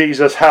with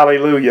Jesus,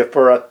 hallelujah,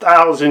 for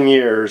 1,000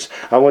 years.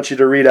 I want you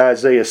to read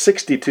Isaiah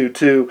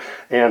 62:2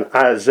 and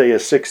Isaiah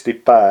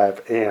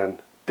 65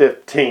 and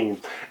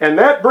 15. And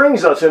that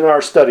brings us in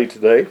our study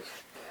today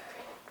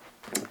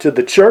to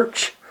the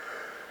church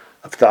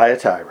of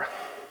Thyatira.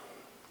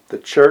 The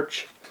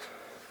church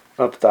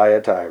of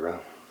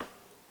Thyatira.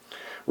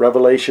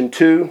 Revelation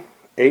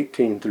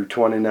 2:18 through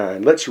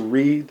 29. Let's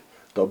read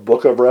the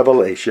book of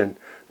Revelation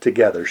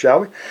together, shall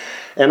we?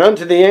 And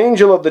unto the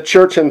angel of the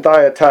church in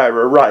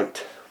Thyatira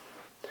write,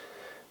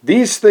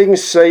 These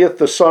things saith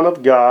the Son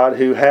of God,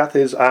 who hath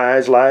his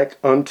eyes like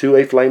unto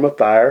a flame of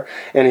fire,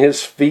 and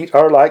his feet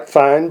are like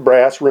fine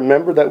brass.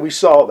 Remember that we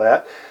saw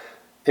that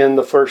in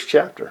the first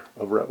chapter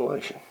of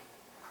Revelation.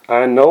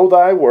 I know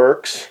thy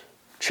works,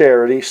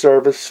 charity,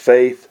 service,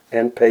 faith,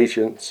 and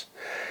patience.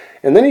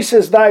 And then he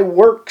says, thy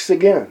works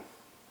again.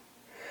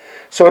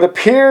 So it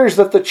appears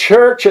that the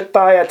church at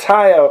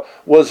Thyatira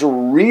was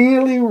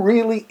really,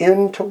 really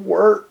into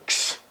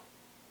works.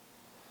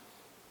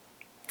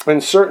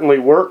 And certainly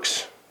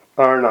works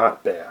are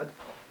not bad.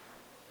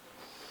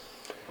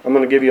 I'm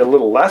going to give you a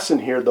little lesson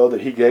here, though,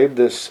 that he gave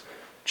this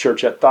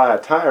church at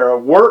Thyatira.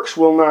 Works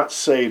will not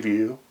save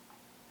you.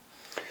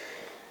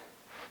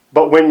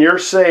 But when you're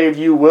saved,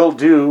 you will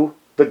do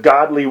the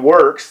godly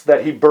works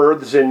that he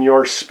births in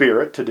your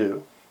spirit to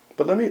do.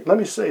 But let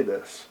me say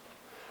this.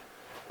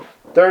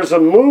 There's a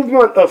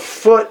movement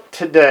afoot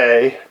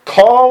today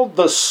called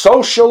the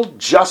social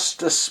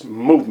justice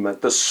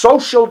movement, the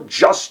social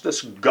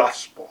justice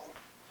gospel.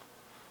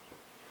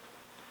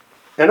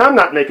 And I'm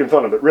not making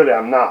fun of it, really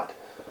I'm not.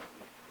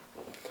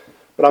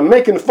 But I'm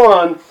making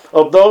fun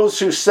of those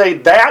who say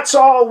that's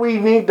all we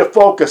need to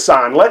focus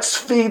on. Let's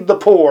feed the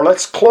poor,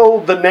 let's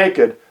clothe the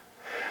naked.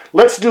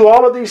 Let's do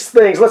all of these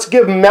things. Let's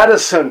give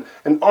medicine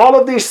and all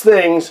of these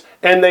things.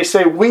 And they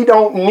say we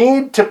don't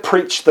need to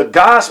preach the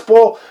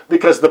gospel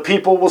because the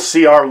people will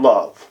see our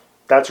love.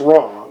 That's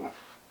wrong.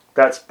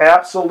 That's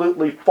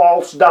absolutely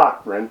false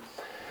doctrine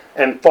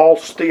and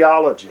false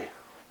theology.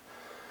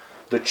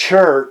 The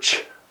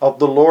church of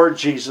the Lord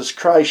Jesus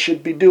Christ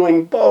should be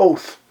doing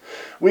both.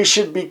 We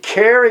should be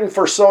caring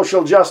for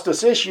social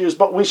justice issues,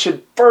 but we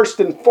should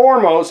first and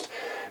foremost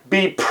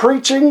be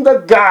preaching the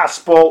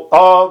gospel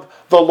of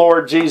the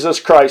Lord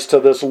Jesus Christ to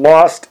this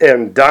lost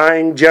and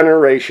dying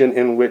generation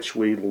in which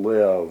we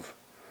live.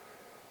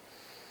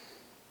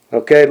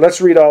 Okay, let's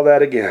read all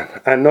that again.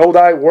 I know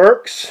thy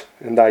works,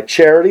 and thy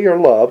charity or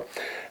love,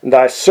 and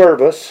thy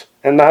service,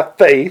 and thy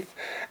faith.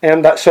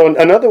 And that, so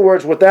in other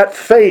words, with that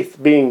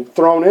faith being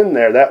thrown in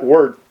there, that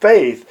word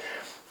faith,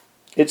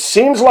 it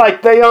seems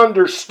like they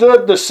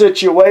understood the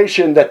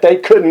situation that they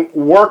couldn't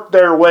work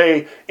their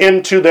way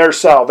into their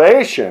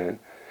salvation.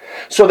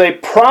 So they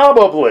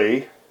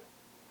probably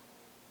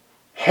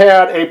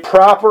had a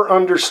proper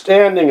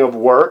understanding of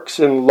works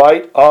in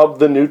light of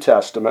the New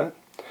Testament.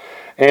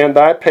 And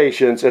thy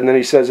patience, and then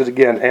he says it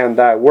again, and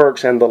thy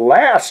works, and the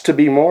last to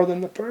be more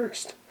than the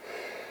first.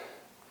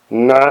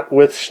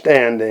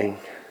 Notwithstanding,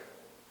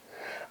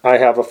 I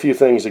have a few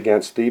things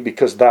against thee,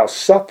 because thou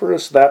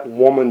sufferest that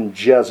woman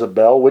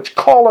Jezebel, which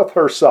calleth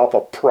herself a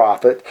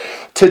prophet,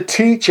 to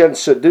teach and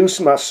seduce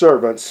my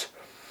servants,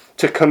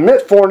 to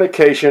commit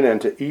fornication,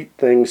 and to eat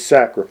things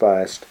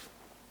sacrificed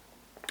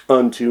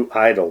unto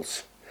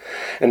idols.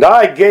 And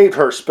I gave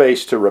her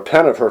space to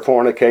repent of her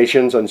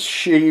fornications, and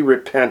she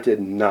repented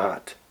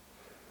not.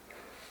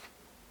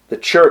 The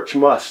church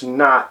must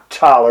not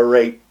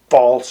tolerate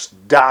false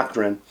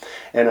doctrine,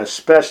 and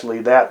especially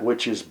that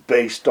which is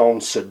based on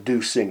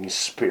seducing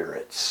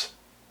spirits.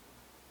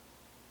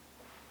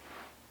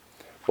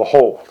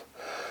 Behold,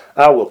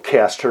 I will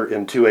cast her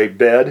into a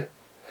bed,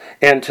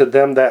 and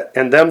them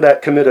that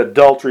commit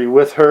adultery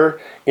with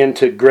her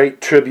into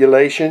great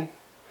tribulation.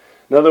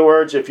 In other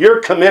words, if you're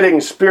committing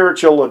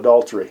spiritual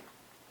adultery,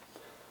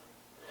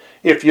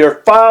 if you're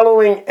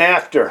following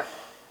after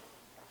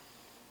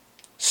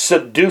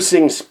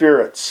seducing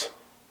spirits,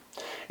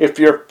 if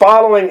you're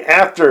following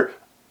after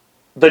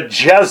the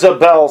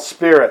Jezebel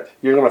spirit,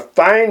 you're going to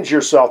find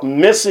yourself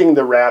missing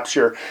the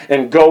rapture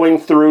and going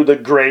through the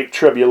great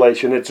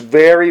tribulation. It's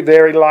very,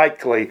 very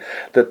likely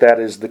that that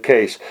is the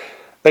case.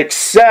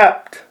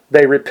 Except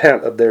they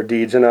repent of their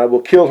deeds, and I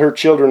will kill her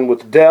children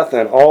with death,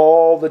 and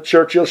all the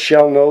churches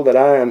shall know that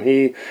I am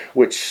he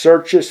which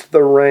searcheth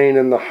the rein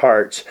and the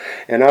hearts.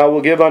 And I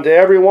will give unto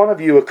every one of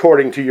you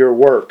according to your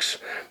works.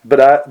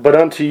 But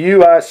unto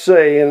you I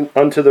say, and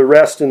unto the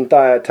rest in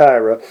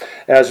Thyatira,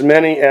 as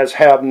many as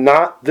have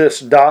not this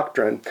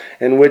doctrine,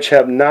 and which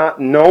have not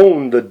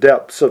known the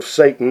depths of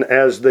Satan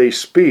as they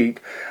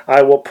speak,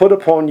 I will put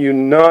upon you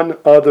none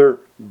other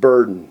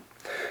burden,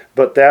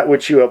 but that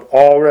which ye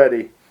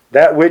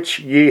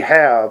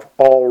have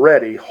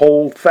already,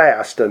 hold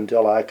fast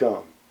until I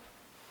come.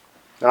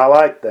 I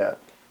like that.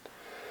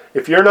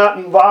 If you're not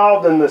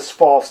involved in this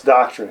false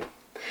doctrine,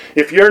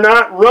 if you're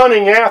not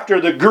running after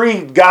the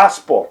greed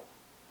gospel,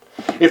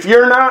 if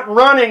you're not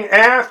running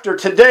after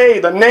today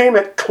the name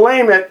it,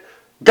 claim it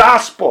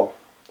gospel,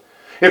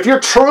 if you're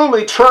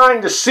truly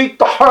trying to seek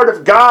the heart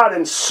of God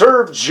and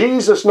serve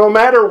Jesus no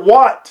matter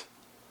what,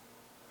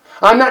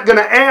 I'm not going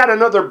to add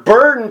another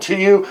burden to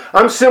you.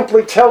 I'm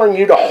simply telling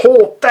you to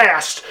hold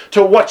fast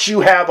to what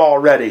you have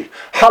already.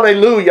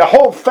 Hallelujah.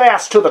 Hold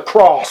fast to the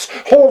cross.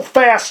 Hold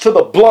fast to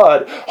the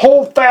blood.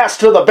 Hold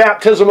fast to the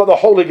baptism of the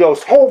Holy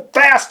Ghost. Hold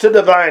fast to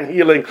divine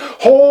healing.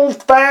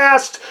 Hold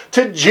fast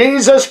to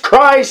Jesus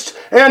Christ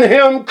and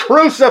Him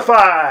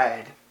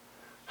crucified.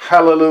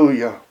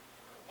 Hallelujah.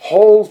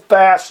 Hold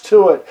fast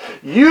to it.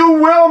 You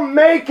will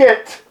make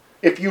it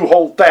if you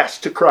hold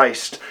fast to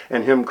Christ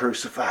and Him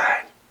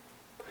crucified.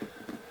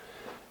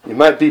 You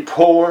might be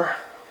poor.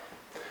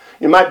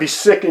 You might be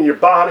sick in your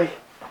body.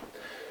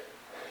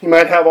 You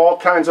might have all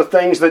kinds of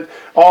mistakes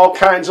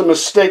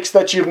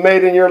that you've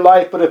made in your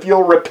life. But if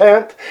you'll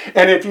repent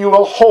and if you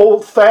will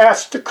hold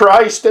fast to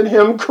Christ and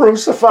Him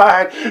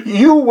crucified,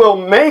 you will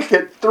make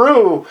it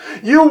through.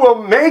 You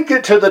will make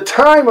it to the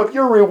time of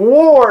your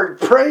reward.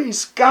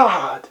 Praise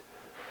God.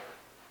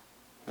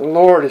 The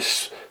Lord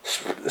is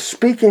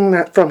speaking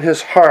that from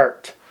His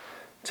heart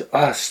to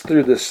us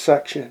through this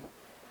section.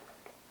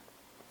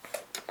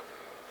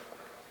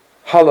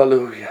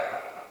 Hallelujah.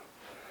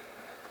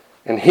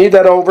 And he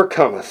that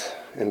overcometh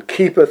and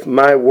keepeth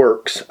my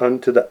works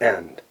unto the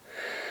end,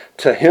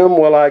 to him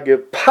will I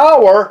give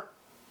power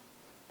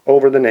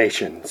over the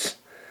nations.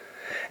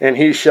 And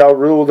he shall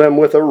rule them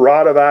with a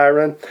rod of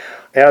iron,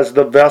 as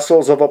the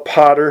vessels of a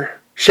potter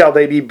shall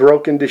they be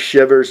broken to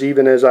shivers,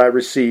 even as I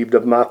received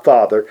of my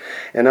Father.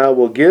 And I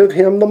will give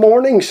him the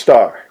morning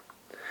star.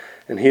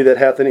 And he that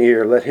hath an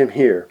ear, let him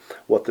hear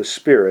what the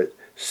Spirit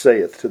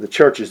saith to the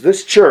churches.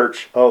 This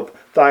church of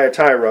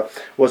Thyatira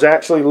was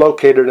actually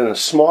located in a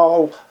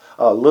small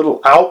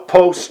little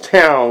outpost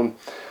town,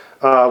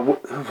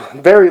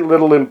 very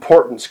little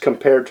importance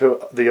compared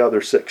to the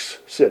other 6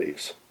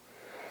 cities.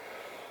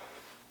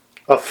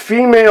 A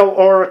female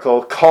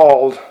oracle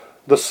called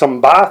the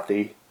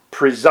Sambathi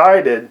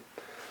presided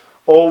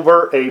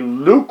over a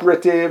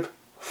lucrative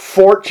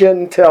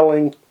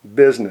fortune-telling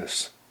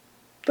business.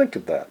 Think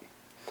of that.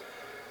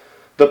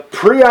 The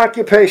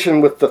preoccupation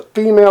with the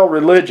female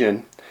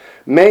religion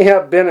may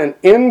have been an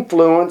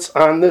influence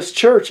on this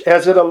church,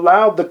 as it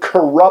allowed the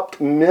corrupt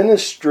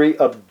ministry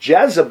of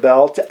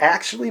Jezebel to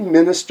actually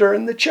minister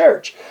in the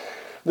church.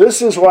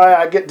 This is why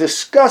I get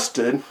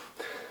disgusted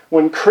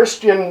when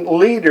Christian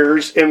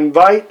leaders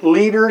invite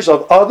leaders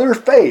of other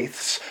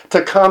faiths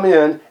to come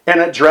in and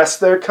address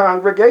their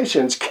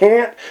congregations.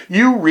 Can't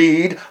you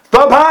read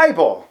the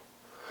Bible?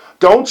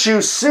 Don't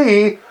you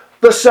see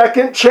the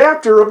second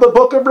chapter of the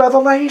book of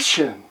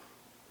Revelation?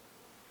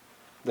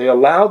 They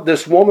allowed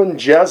this woman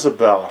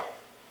Jezebel.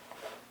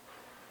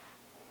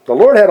 The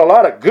Lord had a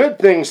lot of good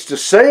things to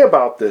say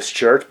about this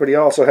church, but he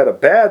also had a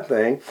bad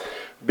thing,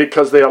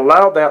 because they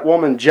allowed that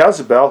woman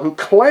Jezebel, who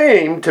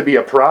claimed to be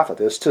a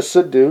prophetess, to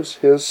seduce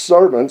his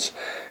servants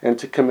and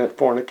to commit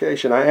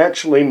fornication. I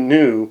actually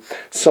knew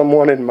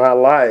someone in my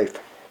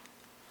life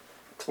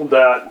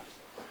that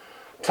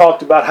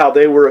talked about how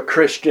they were a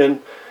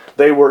Christian.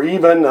 They were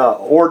even an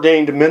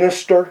ordained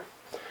minister.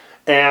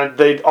 And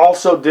they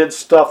also did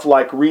stuff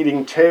like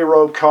reading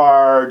tarot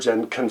cards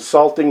and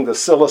consulting the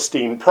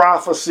Celestine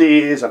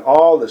prophecies and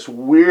all this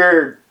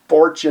weird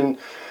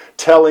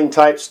fortune-telling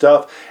type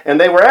stuff. And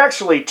they were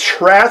actually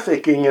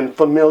trafficking in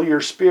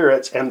familiar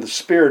spirits and the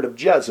spirit of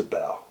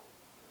Jezebel.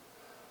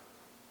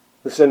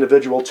 This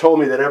individual told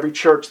me that every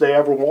church they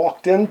ever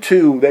walked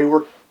into, they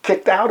were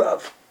kicked out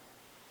of.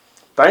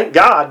 Thank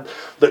God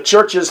the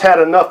churches had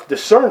enough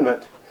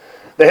discernment.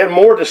 They had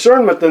more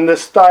discernment than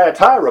this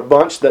Thyatira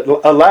bunch that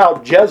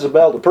allowed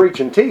Jezebel to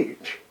preach and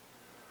teach.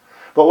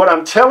 But what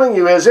I'm telling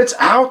you is it's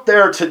out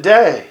there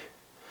today.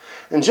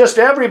 And just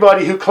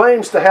everybody who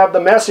claims to have the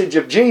message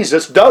of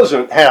Jesus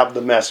doesn't have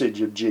the message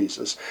of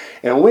Jesus.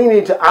 And we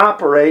need to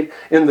operate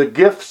in the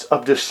gifts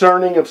of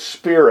discerning of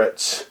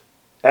spirits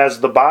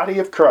as the body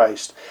of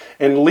Christ.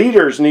 And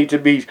leaders need to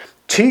be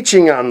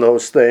teaching on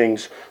those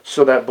things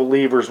so that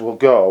believers will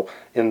go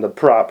in the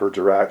proper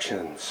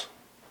directions.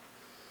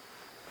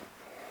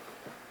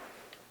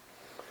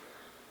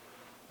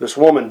 This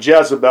woman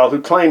Jezebel,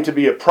 who claimed to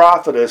be a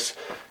prophetess,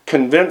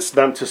 convinced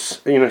them to,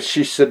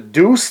 she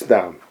seduced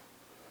them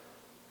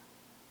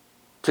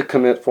to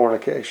commit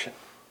fornication.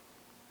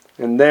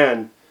 And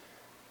then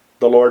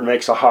the Lord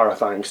makes a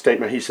horrifying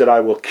statement. He said, I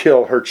will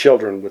kill her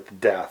children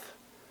with death.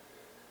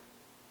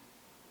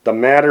 The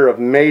matter of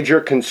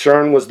major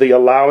concern was the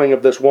allowing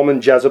of this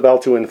woman Jezebel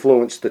to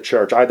influence the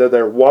church. Either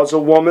there was a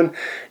woman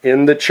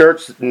in the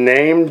church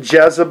named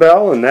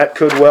Jezebel, and that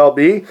could well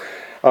be,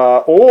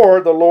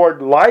 or the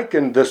Lord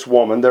likened this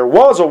woman. There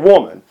was a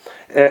woman,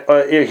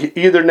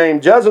 either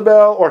named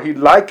Jezebel, or he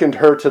likened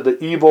her to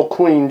the evil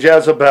queen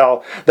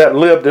Jezebel that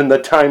lived in the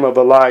time of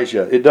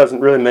Elijah. It doesn't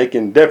really make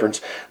any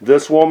difference.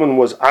 This woman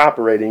was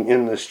operating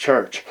in this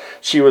church.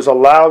 She was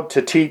allowed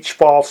to teach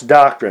false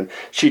doctrine.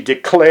 She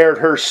declared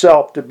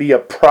herself to be a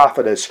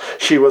prophetess.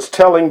 She was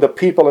telling the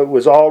people it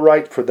was all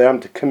right for them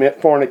to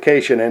commit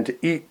fornication and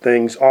to eat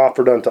things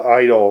offered unto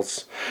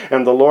idols.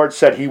 And the Lord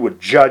said he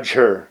would judge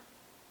her.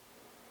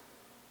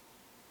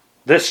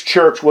 This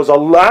church was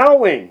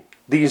allowing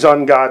these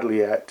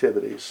ungodly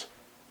activities.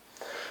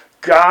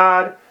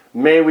 God,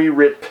 may we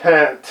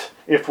repent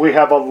if we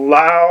have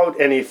allowed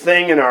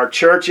anything in our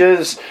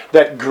churches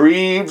that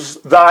grieves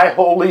thy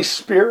Holy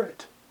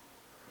Spirit.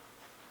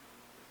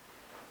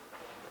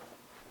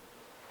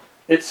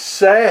 It's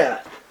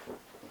sad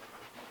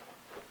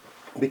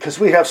because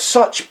we have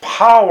such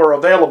power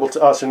available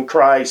to us in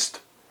Christ.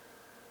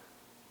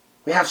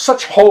 We have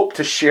such hope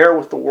to share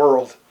with the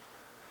world.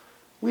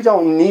 We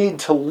don't need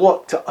to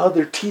look to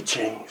other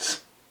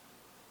teachings.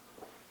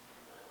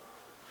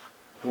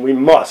 We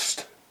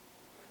must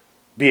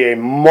be a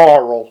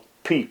moral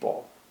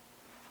people.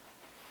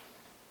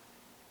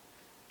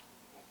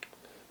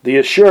 The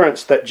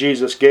assurance that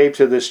Jesus gave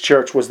to this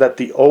church was that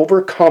the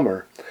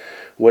overcomer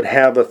would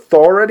have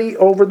authority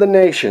over the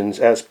nations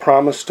as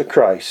promised to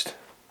Christ.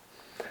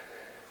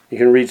 You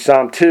can read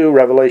Psalm 2,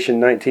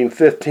 Revelation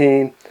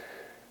 19:15.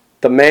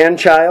 The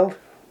man-child,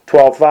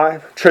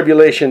 12:5,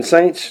 tribulation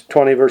saints,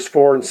 20 verse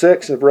 4 and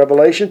 6 of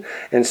Revelation,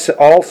 and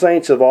all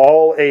saints of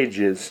all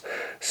ages,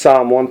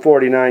 Psalm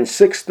 149,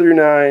 6 through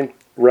 9,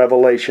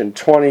 Revelation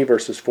 20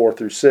 verses 4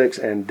 through 6,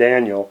 and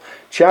Daniel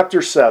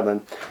chapter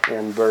 7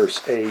 and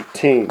verse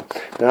 18.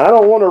 Now I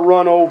don't want to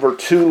run over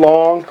too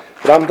long,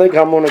 but I think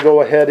I'm going to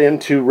go ahead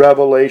into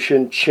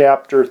Revelation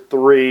chapter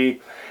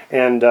 3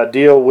 and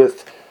deal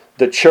with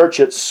the church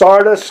at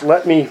Sardis.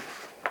 Let me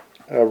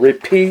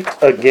repeat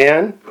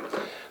again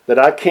that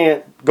I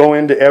can't go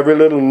into every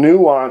little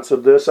nuance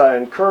of this. I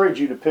encourage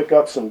you to pick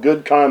up some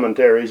good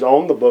commentaries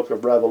on the book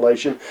of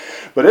Revelation.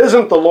 But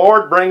isn't the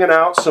Lord bringing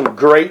out some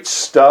great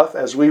stuff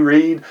as we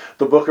read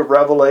the book of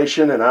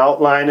Revelation and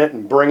outline it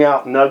and bring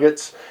out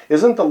nuggets?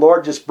 Isn't the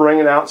Lord just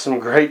bringing out some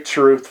great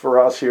truth for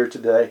us here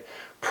today?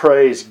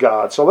 Praise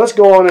God. So let's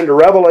go on into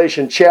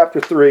Revelation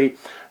chapter 3,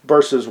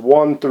 verses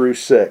 1 through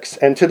 6.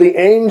 And to the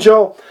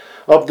angel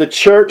of the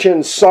church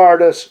in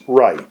Sardis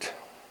write,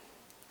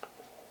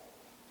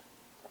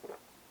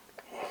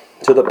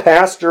 to the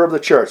pastor of the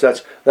church.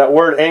 That's that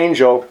word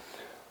angel,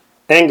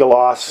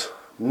 angelos,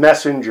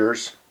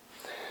 messengers.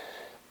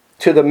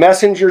 To the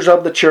messengers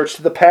of the church,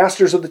 to the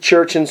pastors of the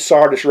church in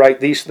Sardis write,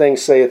 these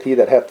things saith he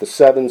that hath the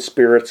 7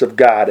 spirits of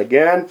God.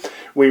 Again,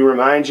 we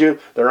remind you,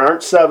 there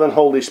aren't 7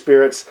 Holy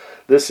Spirits.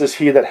 This is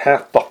he that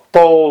hath the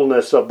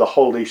fullness of the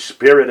Holy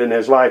Spirit in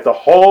his life. The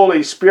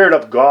Holy Spirit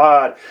of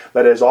God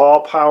that is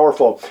all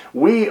powerful.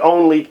 We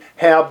only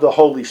have the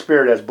Holy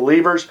Spirit as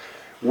believers.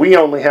 We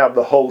only have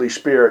the Holy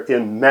Spirit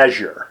in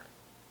measure.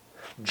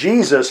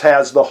 Jesus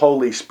has the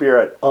Holy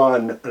Spirit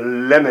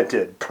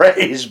unlimited.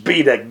 Praise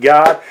be to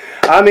God.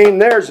 I mean,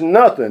 there's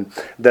nothing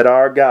that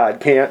our God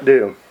can't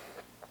do.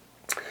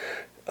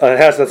 It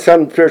has the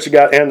seven spirits of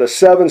God and the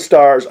seven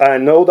stars. I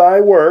know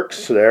thy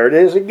works. There it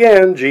is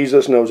again.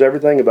 Jesus knows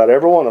everything about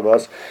every one of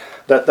us.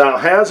 That thou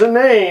hast a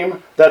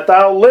name, that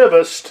thou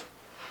livest,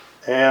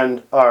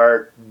 and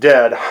art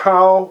dead.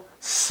 How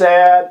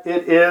sad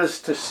it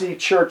is to see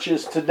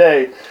churches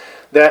today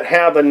that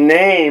have a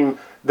name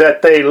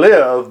that they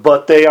live,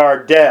 but they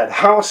are dead.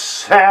 How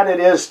sad it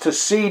is to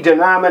see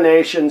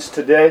denominations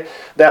today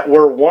that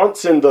were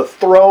once in the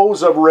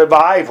throes of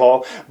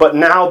revival, but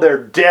now they're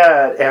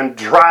dead and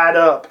dried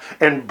up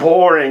and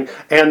boring,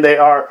 and they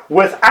are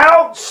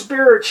without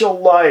spiritual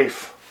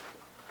life.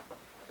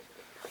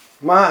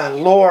 My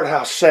Lord,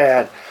 how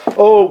sad.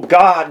 Oh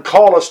God,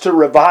 call us to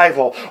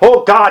revival.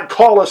 Oh God,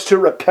 call us to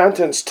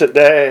repentance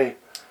today.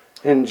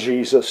 In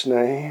Jesus'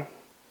 name.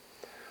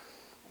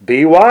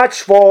 Be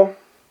watchful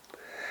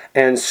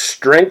and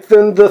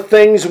strengthen the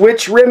things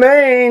which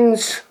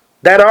remains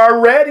that are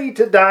ready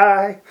to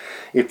die.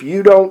 If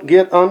you don't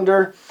get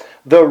under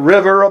the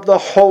river of the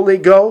Holy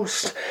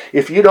Ghost,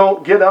 if you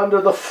don't get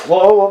under the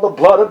flow of the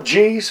blood of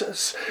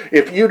Jesus,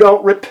 if you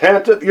don't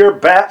repent of your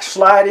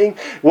backsliding,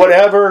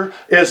 whatever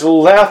is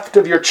left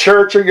of your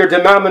church or your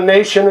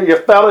denomination or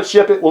your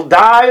fellowship, it will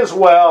die as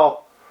well.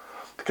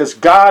 Because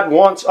God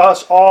wants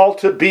us all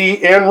to be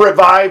in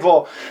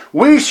revival.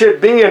 We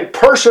should be in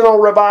personal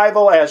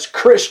revival as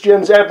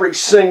Christians every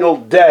single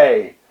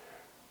day.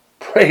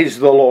 Praise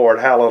the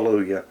Lord.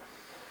 Hallelujah.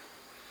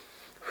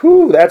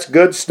 Whew, that's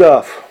good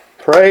stuff.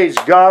 Praise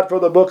God for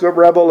the book of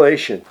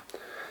Revelation.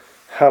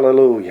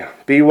 Hallelujah.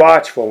 Be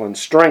watchful and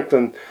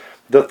strengthen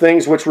the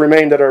things which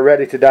remain that are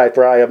ready to die,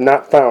 for I have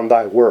not found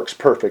thy works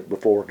perfect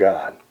before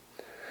God.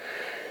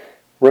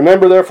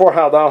 Remember therefore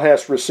how thou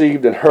hast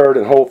received and heard,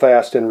 and hold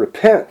fast and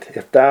repent.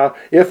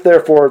 If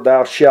therefore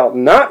thou shalt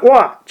not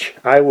watch,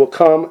 I will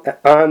come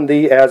on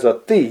thee as a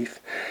thief,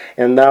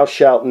 and thou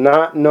shalt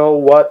not know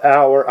what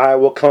hour I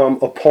will come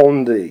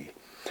upon thee.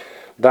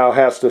 Thou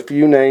hast a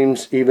few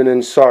names, even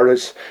in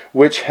Sardis,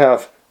 which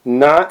have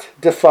not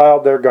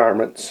defiled their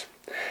garments,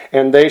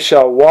 and they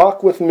shall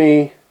walk with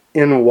me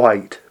in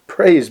white.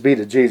 Praise be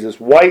to Jesus.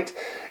 White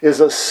is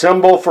a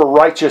symbol for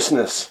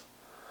righteousness.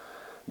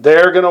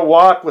 They're going to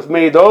walk with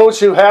me. Those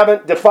who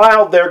haven't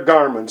defiled their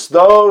garments.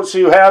 Those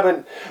who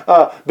haven't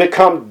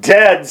become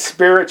dead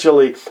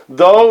spiritually.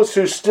 Those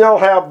who still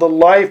have the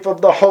life of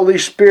the Holy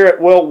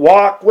Spirit will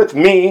walk with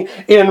me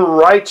in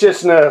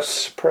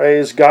righteousness.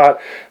 Praise God.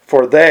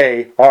 For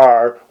they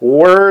are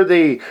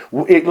worthy.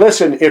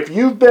 Listen, if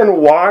you've been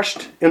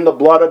washed in the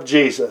blood of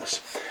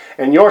Jesus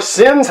and your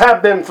sins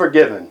have been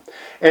forgiven,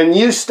 and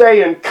you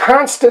stay in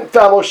constant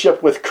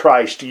fellowship with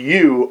Christ,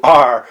 you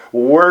are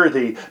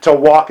worthy to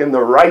walk in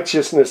the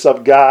righteousness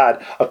of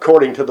God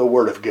according to the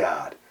Word of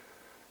God.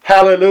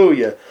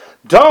 Hallelujah.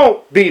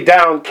 Don't be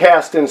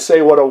downcast and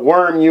say what a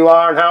worm you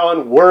are and how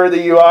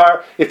unworthy you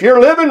are. If you're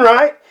living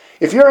right,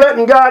 if you're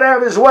letting God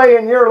have His way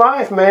in your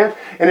life, man,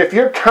 and if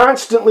you're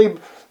constantly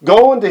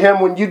going to Him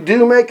when you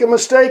do make a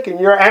mistake and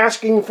you're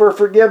asking for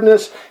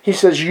forgiveness, He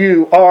says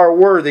you are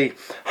worthy.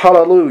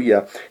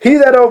 Hallelujah. He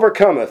that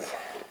overcometh,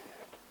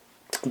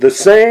 the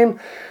same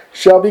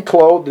shall be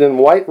clothed in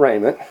white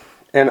raiment,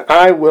 and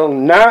I will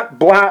not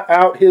blot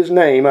out his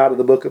name out of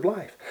the book of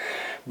life,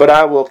 but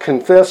I will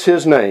confess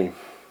his name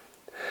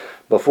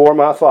before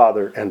my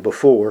Father and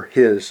before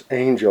his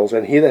angels.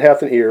 And he that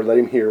hath an ear, let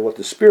him hear what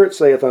the Spirit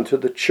saith unto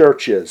the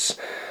churches.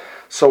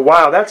 So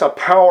wow, that's a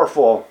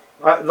powerful,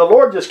 the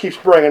Lord just keeps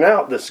bringing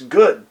out this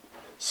good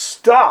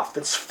stuff.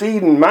 It's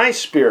feeding my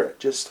spirit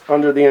just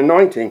under the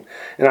anointing,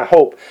 and I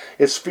hope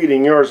it's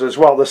feeding yours as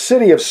well. The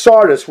city of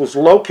Sardis was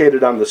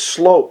located on the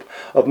slope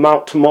of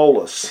Mount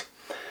Tmolus,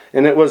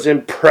 and it was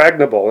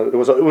impregnable. It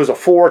was a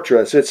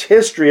fortress. Its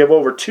history of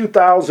over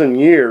 2,000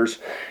 years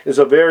is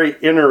a very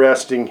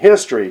interesting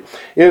history.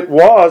 It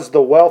was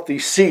the wealthy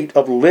seat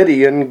of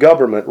Lydian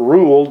government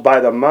ruled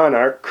by the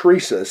monarch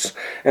Croesus,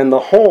 and the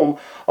home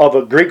of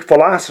a Greek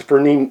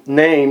philosopher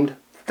named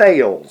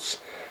Thales.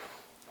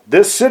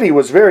 This city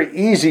was very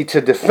easy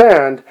to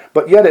defend,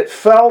 but yet it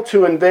fell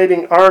to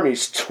invading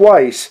armies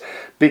twice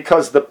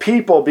because the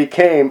people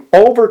became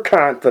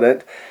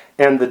overconfident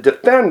and the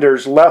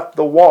defenders left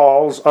the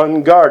walls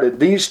unguarded.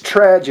 These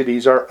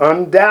tragedies are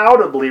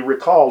undoubtedly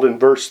recalled in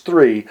verse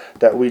 3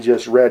 that we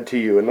just read to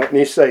you. And let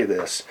me say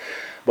this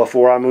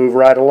before I move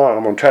right along.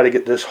 I'm going to try to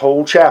get this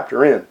whole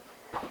chapter in.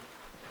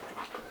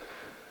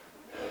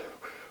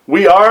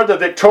 We are the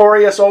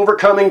victorious,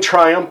 overcoming,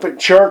 triumphant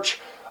church.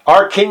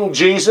 Our King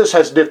Jesus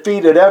has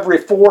defeated every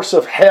force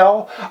of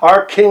hell.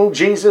 Our King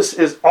Jesus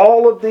is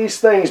all of these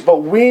things,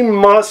 but we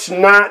must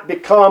not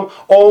become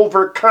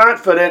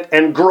overconfident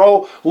and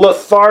grow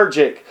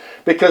lethargic,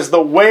 because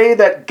the way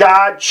that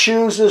God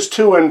chooses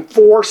to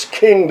enforce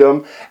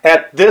kingdom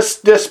at this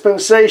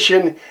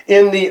dispensation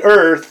in the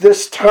earth,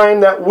 this time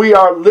that we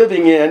are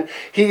living in,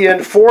 He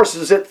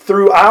enforces it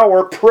through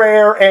our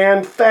prayer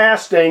and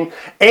fasting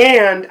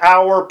and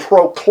our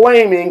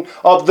proclaiming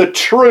of the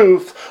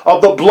truth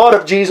of the blood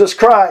of Jesus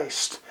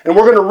Christ. And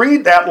we're going to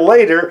read that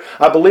later.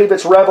 I believe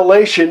it's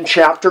Revelation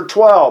chapter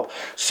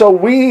 12. So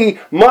we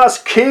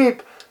must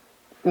keep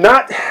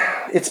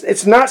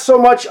it's not so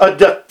much a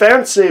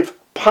defensive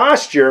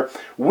posture.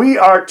 We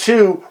are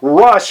to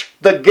rush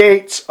the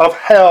gates of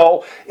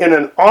hell in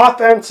an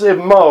offensive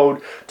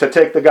mode to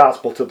take the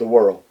gospel to the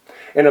world.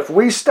 And if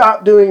we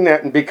stop doing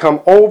that and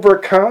become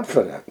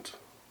overconfident,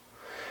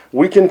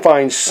 we can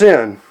find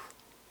sin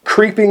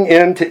creeping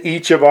into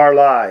each of our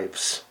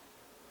lives.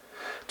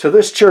 To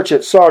this church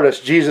at Sardis,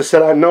 Jesus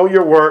said, I know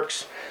your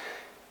works.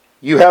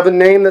 You have a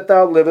name that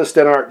thou livest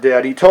and art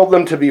dead. He told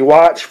them to be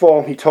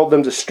watchful. He told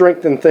them to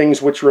strengthen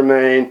things which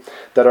remain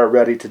that are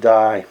ready to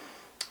die.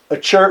 A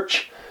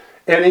church,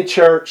 any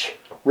church,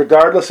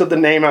 regardless of the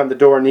name on the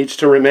door, needs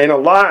to remain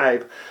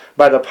alive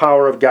by the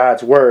power of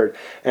God's Word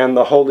and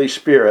the Holy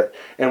Spirit.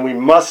 And we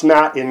must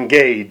not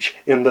engage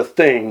in the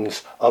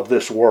things of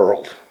this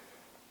world.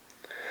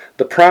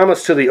 The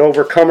promise to the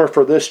overcomer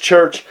for this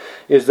church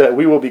is that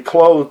we will be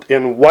clothed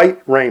in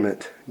white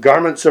raiment,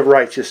 garments of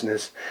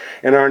righteousness,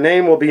 and our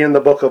name will be in the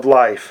book of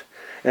life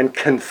and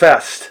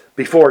confessed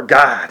before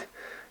God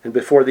and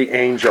before the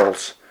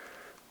angels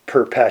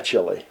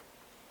perpetually.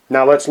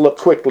 Now let's look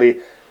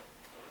quickly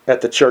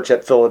at the church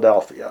at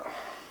Philadelphia.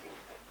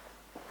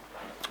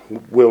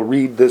 We'll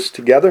read this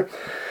together.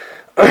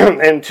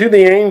 And to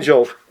the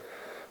angel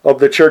of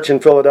the church in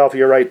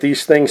Philadelphia write,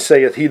 these things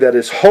saith he that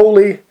is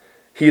holy,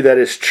 he that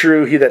is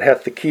true, he that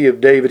hath the key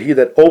of David, he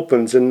that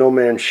opens and no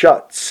man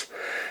shuts,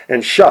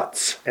 and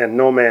shuts and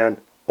no man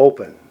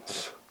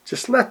opens.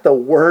 Just let the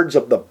words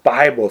of the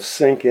Bible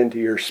sink into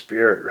your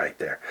spirit right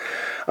there.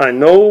 I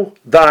know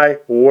thy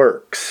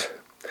works.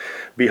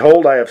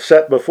 Behold, I have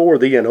set before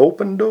thee an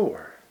open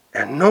door,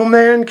 and no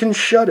man can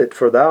shut it,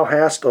 for thou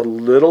hast a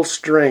little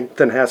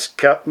strength, and hast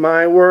kept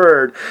my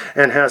word,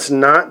 and hast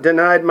not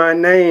denied my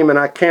name. And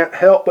I can't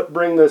help but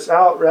bring this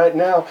out right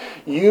now.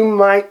 You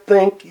might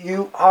think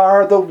you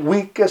are the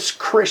weakest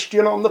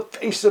Christian on the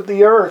face of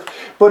the earth,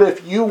 but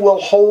if you will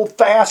hold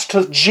fast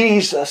to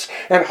Jesus,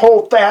 and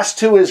hold fast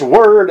to His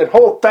word, and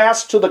hold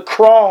fast to the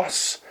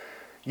cross,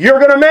 you're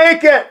going to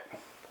make it.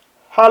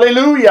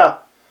 Hallelujah.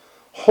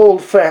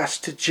 Hold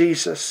fast to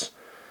Jesus.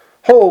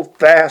 Hold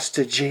fast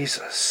to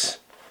Jesus.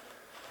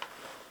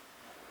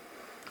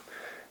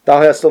 Thou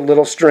hast a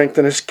little strength,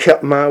 and hast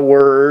kept my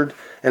word,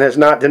 and hast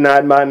not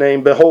denied my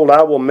name. Behold,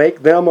 I will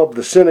make them of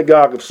the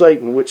synagogue of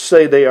Satan, which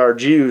say they are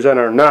Jews, and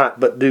are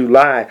not, but do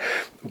lie.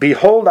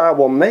 Behold, I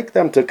will make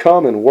them to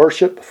come and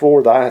worship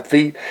before thy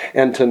feet,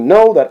 and to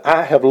know that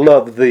I have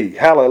loved thee.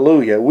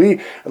 Hallelujah.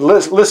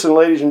 Listen,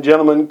 ladies and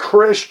gentlemen,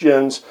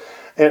 Christians,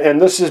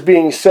 and this is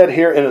being said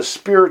here in a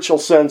spiritual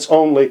sense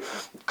only,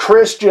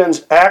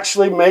 Christians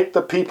actually make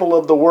the people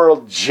of the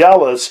world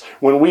jealous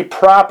when we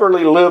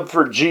properly live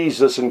for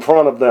Jesus in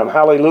front of them.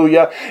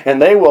 Hallelujah. And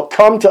they will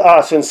come to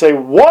us and say,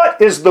 what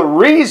is the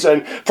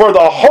reason for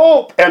the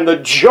hope and the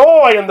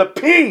joy and the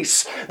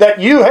peace that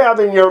you have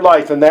in your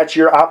life? And that's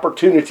your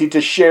opportunity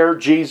to share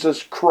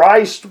Jesus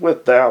Christ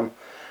with them.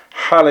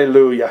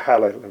 Hallelujah.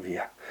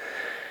 Hallelujah.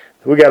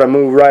 We got to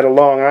move right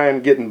along. I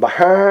am getting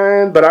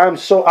behind, but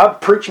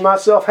I've preached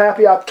myself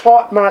happy. I've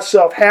taught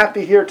myself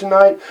happy here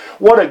tonight.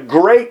 What a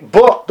great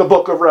book, the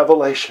book of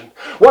Revelation.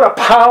 What a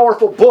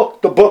powerful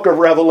book, the book of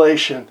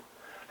Revelation.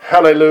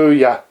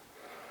 Hallelujah.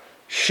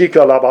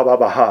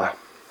 Shikalababaha.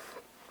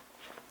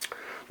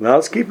 Now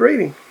let's keep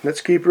reading.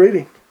 Let's keep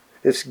reading.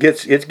 It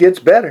gets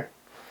better.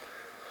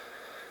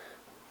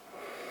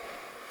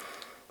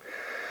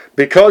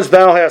 Because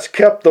thou hast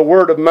kept the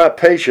word of my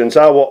patience,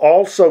 I will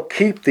also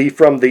keep thee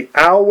from the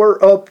hour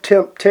of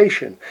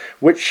temptation,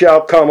 which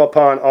shall come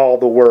upon all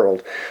the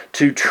world,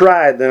 to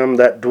try them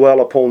that dwell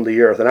upon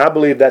the earth. And I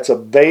believe that's a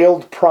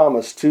veiled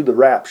promise to the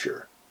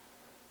rapture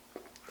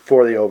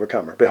for the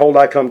overcomer. Behold,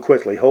 I come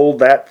quickly. Hold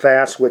that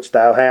fast which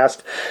thou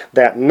hast,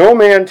 that no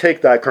man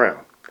take thy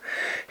crown.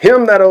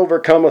 Him that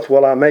overcometh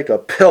will I make a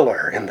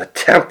pillar in the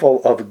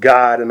temple of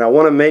God. And I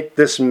want to make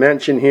this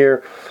mention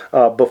here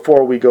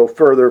before we go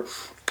further.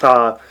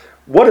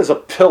 What does a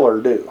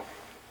pillar do?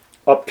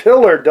 A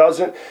pillar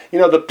doesn't,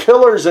 the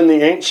pillars in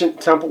the ancient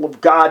temple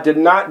of God did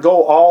not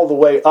go all the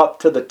way up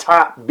to the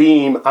top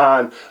beam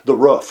on the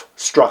roof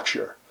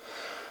structure.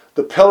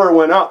 The pillar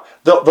went up.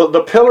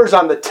 The pillars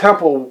on the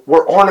temple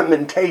were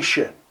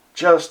ornamentation,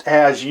 just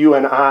as you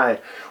and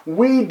I.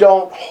 We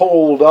don't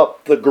hold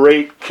up the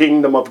great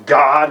kingdom of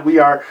God. We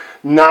are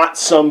not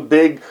some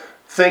big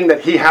thing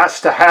that He has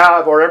to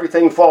have or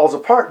everything falls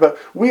apart, but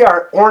we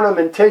are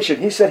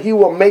ornamentation. He said He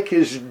will make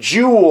His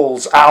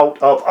jewels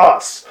out of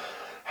us.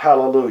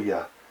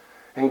 Hallelujah.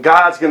 And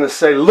God's going to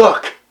say,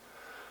 look,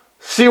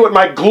 see what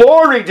my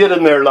glory did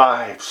in their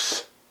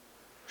lives.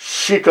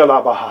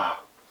 Shikalabaha.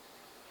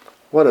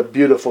 What a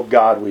beautiful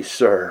God we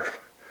serve.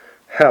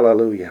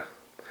 Hallelujah.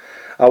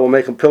 I will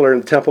make a pillar in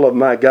the temple of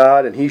my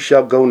God, and he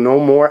shall go no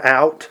more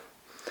out.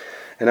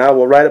 And I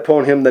will write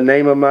upon him the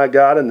name of my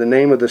God and the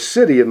name of the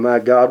city of my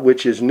God,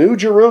 which is New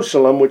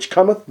Jerusalem, which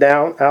cometh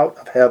down out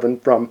of heaven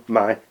from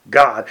my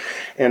God.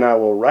 And I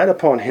will write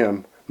upon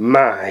him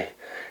my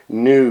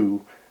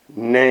new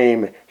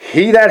name.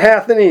 He that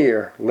hath an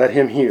ear, let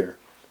him hear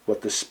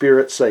what the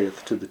Spirit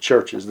saith to the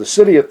churches. The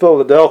city of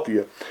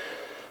Philadelphia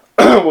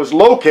was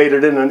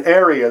located in an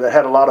area that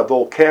had a lot of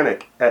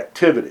volcanic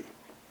activity.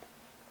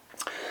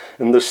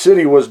 And the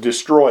city was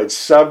destroyed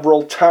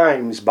several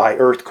times by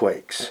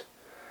earthquakes.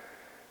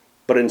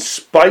 But in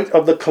spite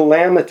of the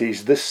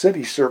calamities, this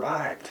city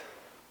survived.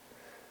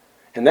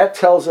 And that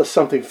tells us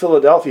something.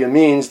 Philadelphia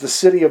means the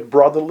city of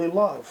brotherly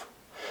love.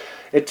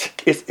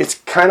 It's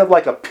kind of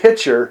like a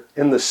picture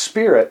in the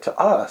Spirit to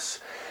us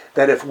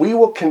that if we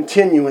will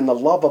continue in the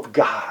love of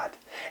God,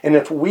 and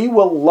if we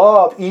will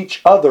love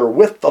each other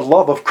with the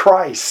love of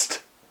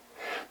Christ,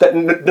 that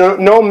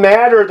no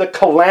matter the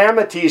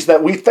calamities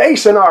that we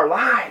face in our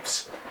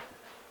lives,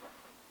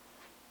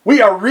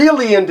 we are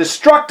really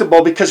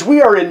indestructible because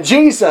we are in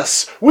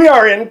Jesus. We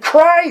are in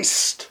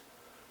Christ.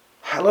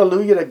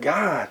 Hallelujah to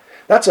God.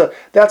 That's a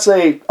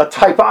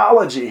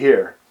typology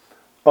here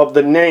of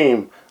the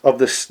name of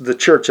the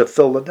church of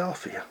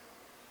Philadelphia.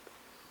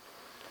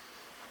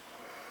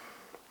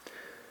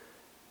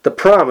 The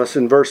promise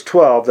in verse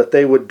 12 that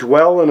they would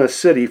dwell in a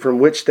city from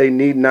which they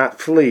need not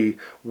flee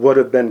would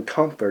have been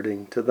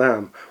comforting to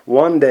them.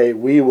 One day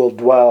we will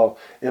dwell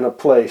in a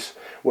place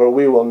where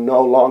we will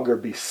no longer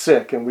be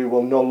sick, and we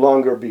will no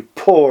longer be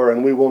poor,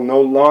 and we will no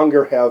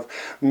longer have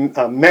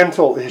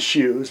mental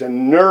issues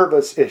and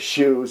nervous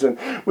issues, and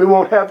we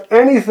won't have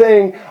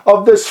anything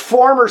of this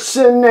former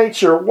sin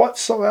nature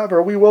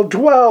whatsoever. We will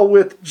dwell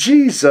with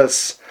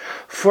Jesus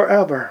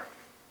forever.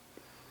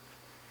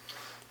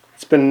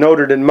 It's been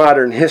noted in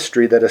modern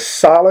history that a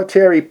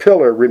solitary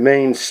pillar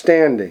remains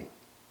standing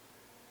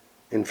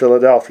in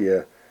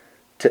Philadelphia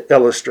to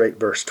illustrate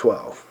verse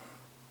 12.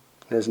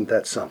 Isn't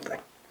that something?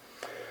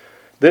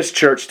 This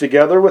church,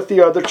 together with the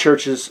other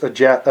churches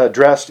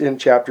addressed in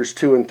chapters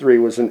 2 and 3,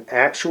 was an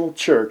actual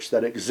church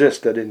that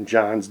existed in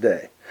John's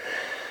day.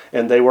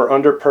 And they were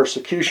under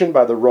persecution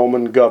by the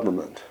Roman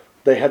government.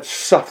 They had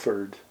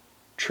suffered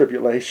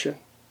tribulation.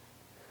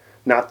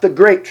 Not the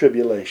great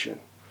tribulation.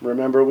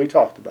 Remember, we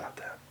talked about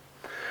that.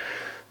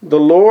 The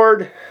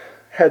Lord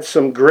had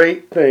some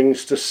great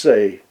things to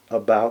say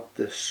about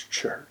this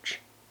church.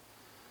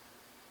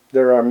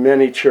 There are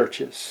many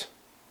churches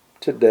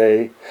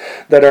today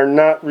that are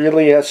not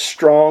really as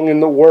strong in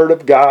the Word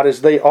of God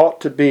as they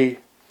ought to be.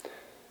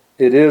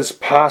 It is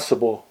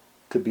possible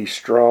to be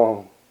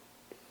strong.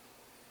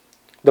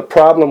 The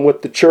problem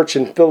with the church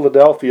in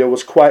Philadelphia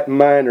was quite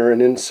minor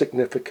in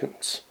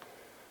insignificance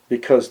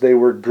because they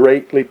were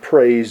greatly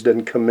praised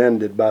and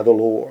commended by the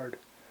Lord.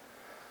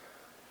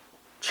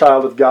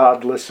 Child of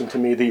God, listen to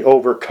me. The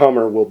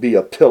overcomer will be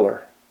a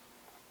pillar.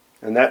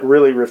 And that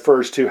really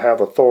refers to have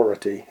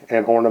authority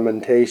and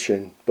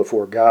ornamentation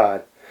before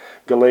God.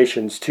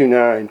 Galatians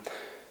 2:9,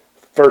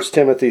 1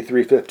 Timothy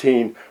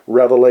 3:15,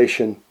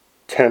 Revelation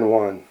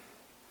 10:1.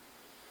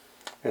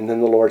 And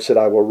then the Lord said,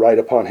 I will write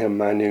upon him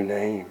my new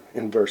name,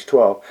 in verse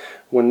 12.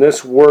 When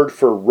this word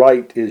for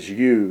write is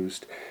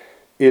used,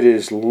 it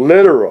is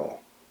literal.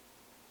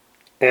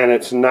 And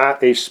it's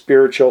not a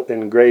spiritual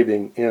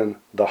engraving in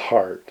the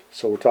heart.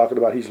 So we're talking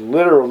about he's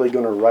literally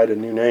going to write a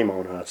new name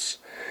on us.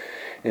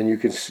 And you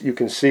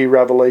can see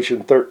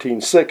Revelation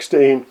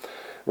 13:16,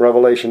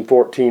 Revelation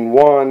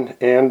 14:1,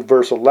 and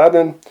verse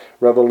 11,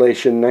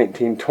 Revelation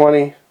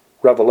 19:20,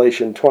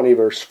 Revelation 20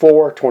 verse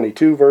 4,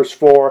 22 verse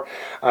 4,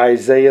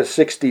 Isaiah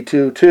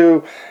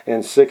 62:2,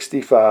 and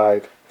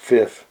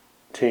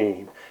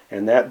 65:15.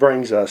 And that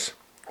brings us,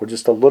 we're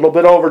just a little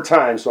bit over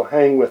time, so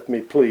hang with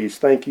me, please.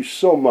 Thank you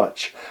so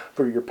much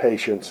for your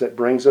patience. It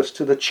brings us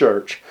to the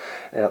church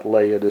at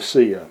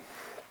Laodicea.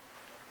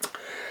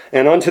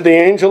 And unto the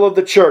angel of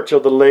the church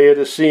of the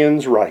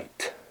Laodiceans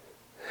write,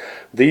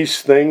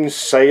 These things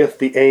saith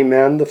the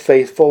Amen, the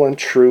faithful and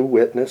true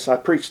witness. I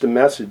preached a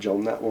message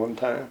on that one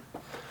time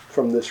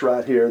from this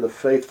right here, the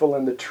faithful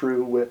and the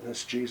true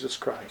witness, Jesus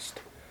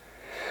Christ.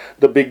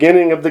 The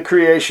beginning of the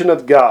creation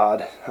of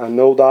God, I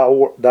know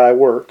thy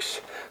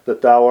works,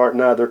 that thou art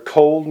neither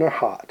cold nor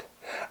hot.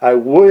 I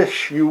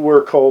wish you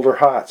were cold or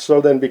hot.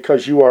 So then,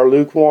 because you are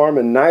lukewarm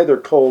and neither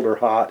cold or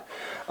hot,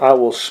 I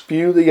will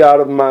spew thee out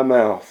of my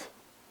mouth.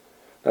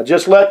 Now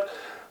just let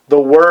the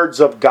words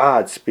of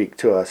God speak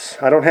to us.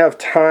 I don't have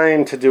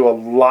time to do a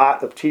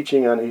lot of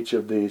teaching on each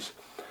of these,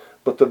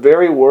 but the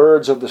very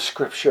words of the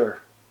Scripture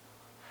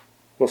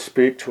will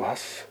speak to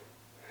us.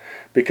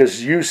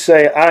 Because you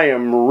say, I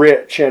am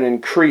rich and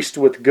increased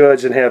with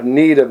goods and have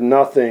need of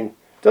nothing.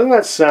 Doesn't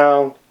that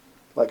sound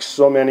like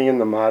so many in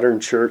the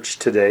modern church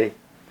today?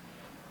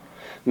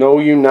 Know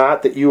you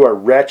not that you are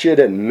wretched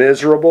and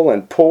miserable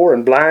and poor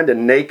and blind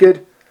and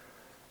naked?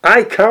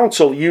 I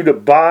counsel you to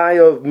buy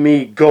of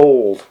me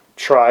gold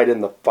tried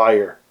in the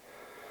fire.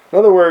 In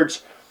other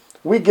words,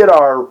 we get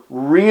our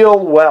real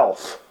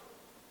wealth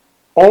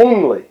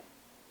only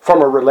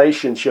from a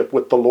relationship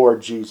with the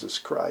Lord Jesus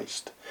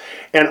Christ.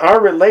 And our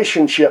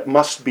relationship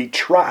must be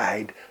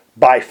tried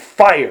by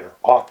fire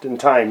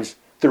oftentimes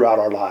throughout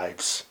our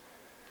lives.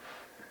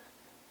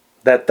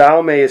 That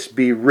thou mayest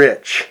be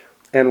rich,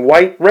 and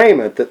white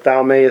raiment, that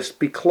thou mayest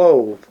be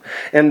clothed,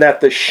 and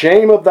that the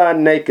shame of thy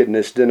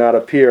nakedness do not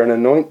appear, and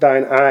anoint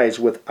thine eyes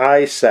with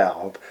eye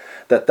salve,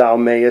 that thou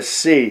mayest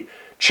see.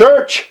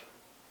 Church,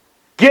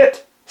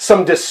 get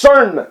some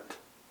discernment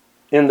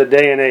in the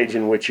day and age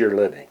in which you're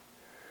living.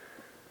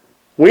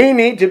 We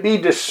need to be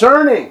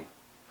discerning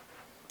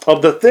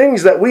of the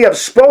things that we have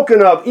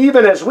spoken of,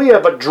 even as we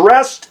have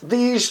addressed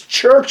these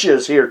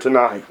churches here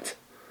tonight.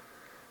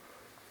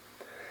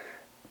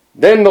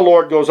 Then the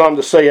Lord goes on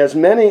to say, as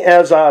many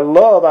as I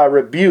love, I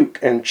rebuke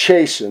and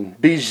chasten.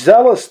 Be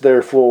zealous,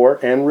 therefore,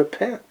 and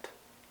repent.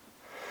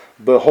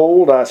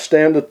 Behold, I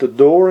stand at the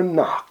door and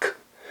knock.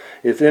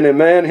 If any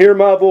man hear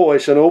my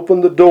voice and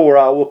open the door,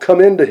 I will come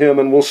into him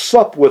and will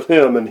sup with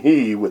him, and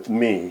he with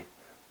me.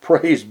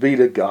 Praise be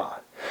to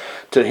God.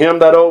 To him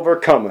that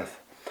overcometh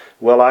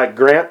will I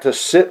grant to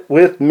sit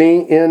with me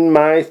in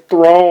my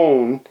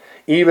throne,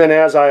 even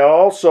as I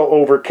also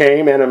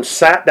overcame and am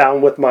sat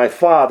down with my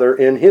Father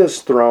in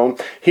his throne.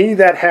 He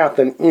that hath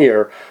an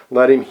ear,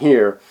 let him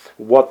hear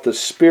what the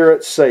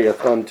Spirit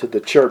saith unto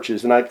the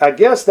churches. And I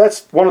guess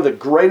that's one of the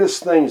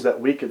greatest things that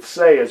we could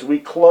say as we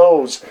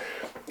close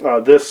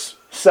this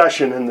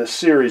session in this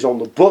series on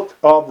the book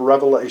of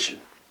Revelation.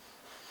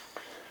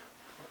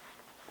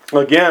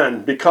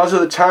 Again, because of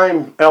the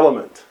time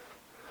element,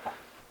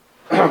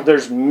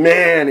 there's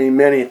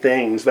many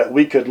things that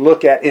we could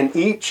look at in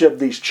each of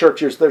these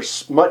churches.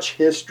 There's much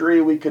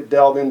history we could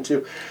delve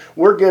into.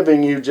 We're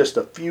giving you just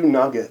a few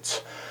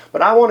nuggets.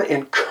 But I want to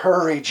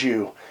encourage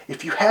you,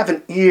 if you have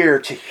an ear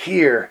to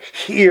hear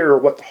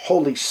what the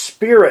Holy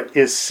Spirit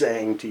is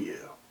saying to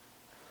you.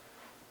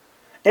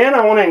 And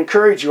I want to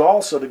encourage you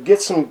also to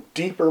get some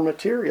deeper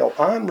material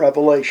on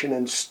Revelation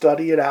and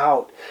study it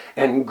out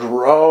and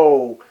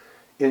grow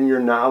in your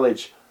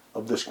knowledge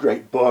of this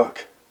great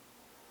book.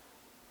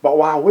 But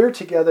while we're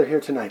together here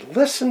tonight,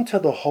 listen to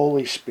the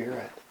Holy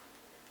Spirit,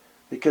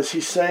 because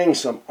he's saying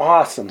some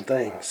awesome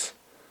things,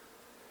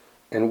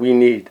 and we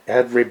need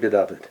every bit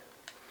of it.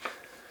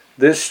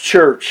 This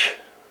church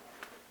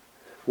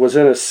was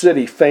in a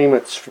city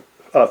famous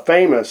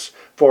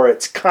for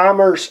its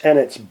commerce and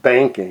its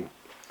banking.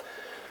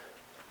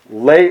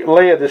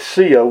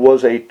 Laodicea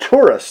was a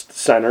tourist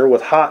center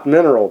with hot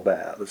mineral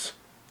baths.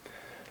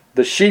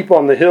 The sheep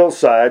on the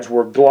hillsides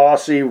were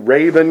glossy,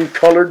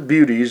 raven-colored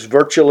beauties,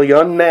 virtually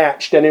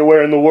unmatched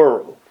anywhere in the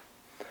world.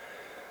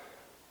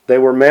 They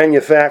were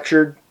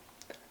manufactured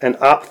an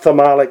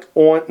ophthalmic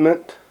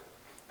ointment.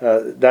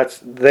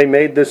 They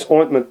made this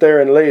ointment there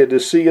in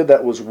Laodicea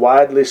that was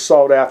widely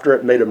sought after.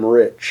 It made them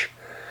rich.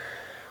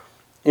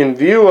 In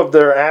view of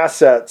their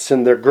assets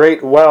and their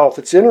great wealth,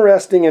 it's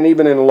interesting and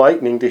even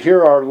enlightening to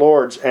hear our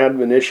Lord's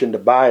admonition to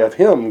buy of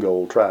him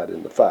gold tried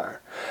in the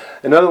fire.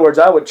 In other words,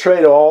 I would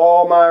trade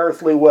all my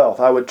earthly wealth.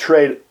 I would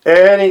trade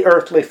any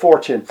earthly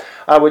fortune.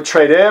 I would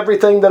trade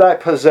everything that I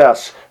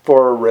possess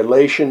for a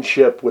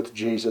relationship with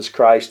Jesus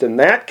Christ. And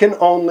that can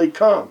only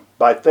come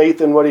by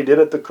faith in what he did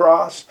at the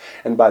cross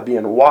and by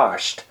being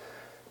washed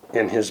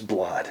in his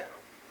blood.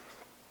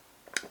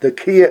 The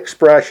key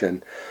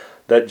expression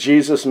that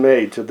Jesus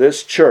made to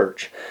this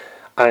church,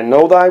 I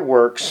know thy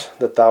works,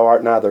 that thou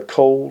art neither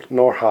cold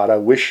nor hot. I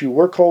wish you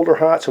were cold or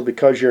hot, so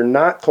because you're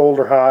not cold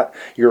or hot,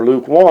 you're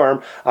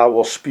lukewarm, I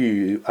will spew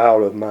you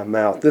out of my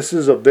mouth. This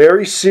is a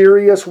very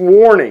serious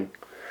warning,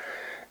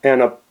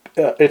 and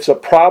it's a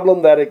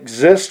problem that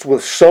exists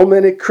with so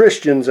many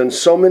Christians and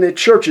so many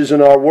churches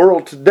in our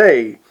world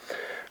today.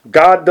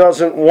 God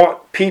doesn't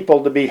want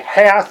people to be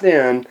half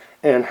in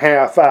and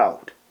half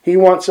out. He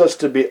wants us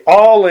to be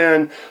all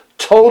in,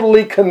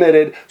 totally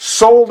committed,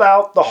 sold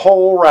out the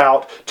whole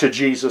route to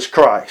Jesus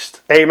Christ.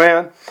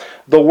 Amen?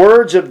 The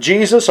words of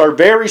Jesus are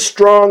very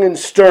strong and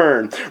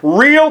stern.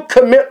 Real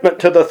commitment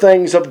to the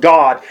things of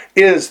God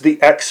is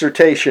the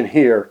exhortation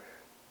here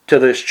to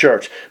this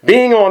church.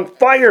 Being on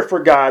fire for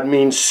God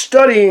means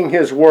studying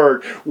his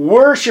word,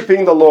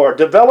 worshiping the Lord,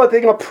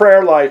 developing a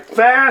prayer life,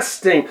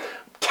 fasting,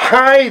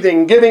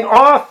 tithing, giving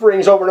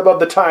offerings over and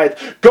above the tithe,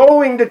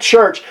 going to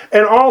church,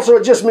 and also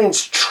it just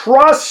means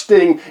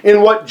trusting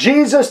in what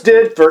Jesus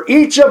did for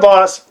each of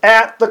us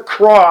at the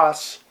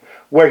cross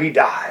where he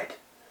died.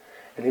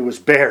 And he was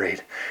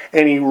buried.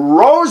 And he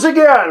rose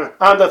again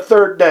on the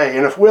third day.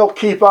 And if we'll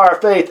keep our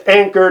faith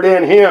anchored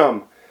in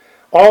him,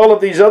 all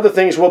of these other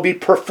things will be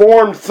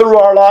performed through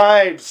our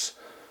lives.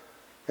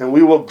 And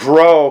we will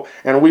grow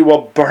and we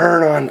will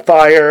burn on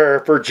fire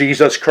for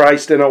Jesus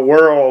Christ in a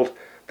world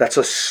that's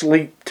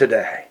asleep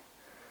today.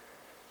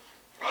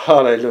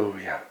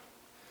 Hallelujah.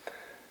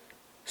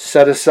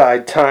 Set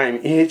aside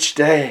time each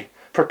day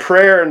for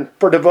prayer and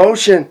for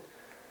devotion.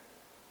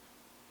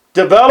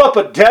 Develop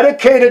a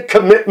dedicated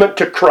commitment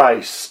to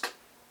Christ.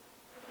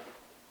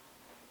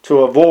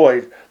 to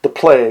avoid the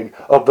plague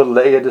of the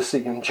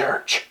Laodicean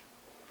church.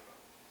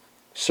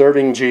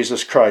 Serving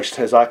Jesus Christ.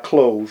 As I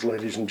close,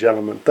 ladies and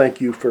gentlemen, thank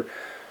you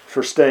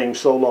for staying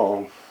so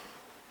long.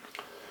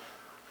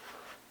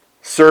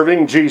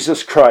 Serving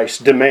Jesus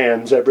Christ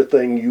demands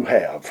everything you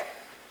have.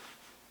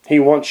 He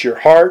wants your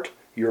heart,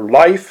 your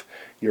life,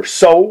 your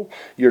soul,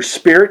 your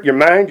spirit, your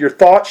mind, your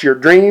thoughts, your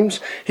dreams.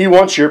 He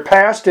wants your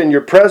past and your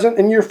present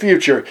and your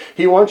future.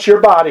 He wants your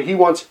body. He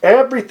wants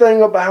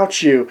everything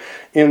about you.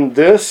 In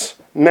this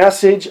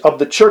message of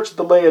the church of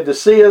the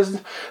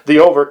Laodiceans, the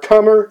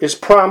overcomer is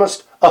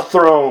promised a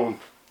throne.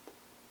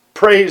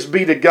 Praise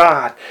be to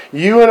God.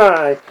 You and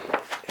I,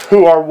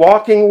 who are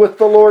walking with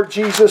the Lord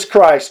Jesus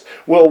Christ,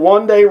 will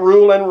one day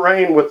rule and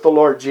reign with the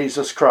Lord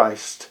Jesus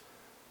Christ.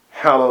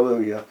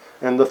 Hallelujah.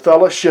 And the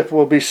fellowship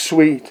will be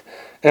sweet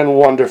and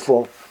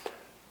wonderful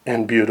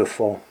and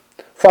beautiful.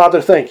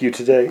 Father, thank you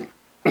today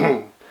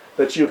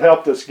that you've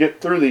helped us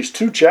get through these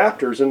 2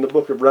 chapters in the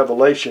book of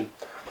Revelation.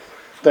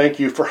 Thank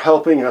you for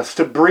helping us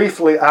to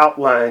briefly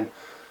outline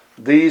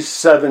these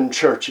 7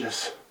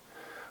 churches.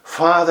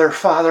 Father,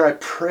 I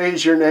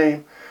praise your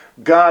name.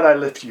 God, I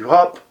lift you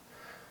up.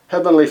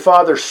 Heavenly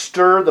Father,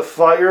 stir the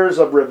fires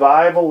of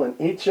revival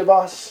in each of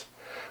us.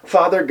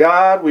 Father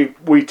God,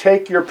 we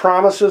take your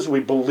promises, we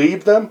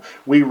believe them,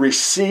 we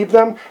receive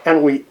them,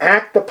 and we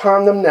act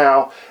upon them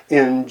now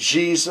in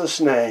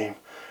Jesus' name.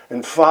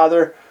 And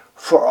Father,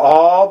 for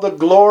all the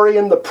glory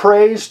and the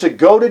praise to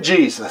go to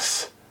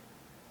Jesus.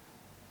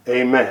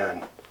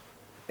 Amen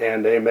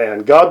and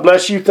amen. God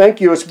bless you.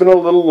 Thank you. It's been a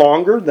little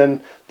longer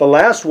than the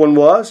last one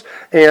was.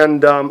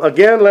 And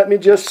again, let me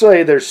just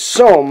say there's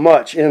so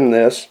much in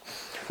this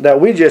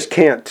that we just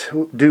can't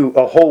do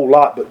a whole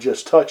lot but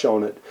just touch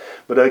on it.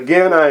 But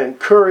again, I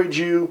encourage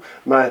you,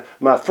 my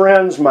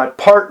friends, my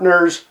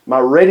partners, my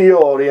radio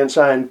audience,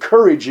 I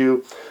encourage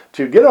you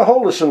to get a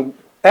hold of some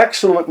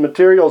excellent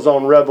materials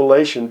on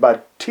Revelation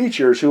by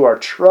teachers who are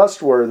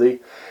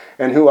trustworthy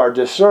and who are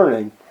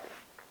discerning,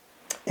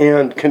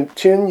 and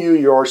continue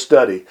your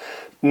study.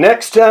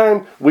 Next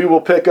time, we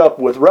will pick up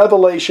with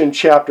Revelation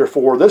chapter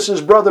 4. This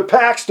is Brother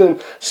Paxton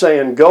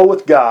saying, go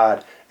with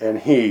God, and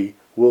He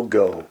will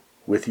go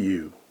with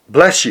you.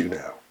 Bless you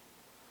now.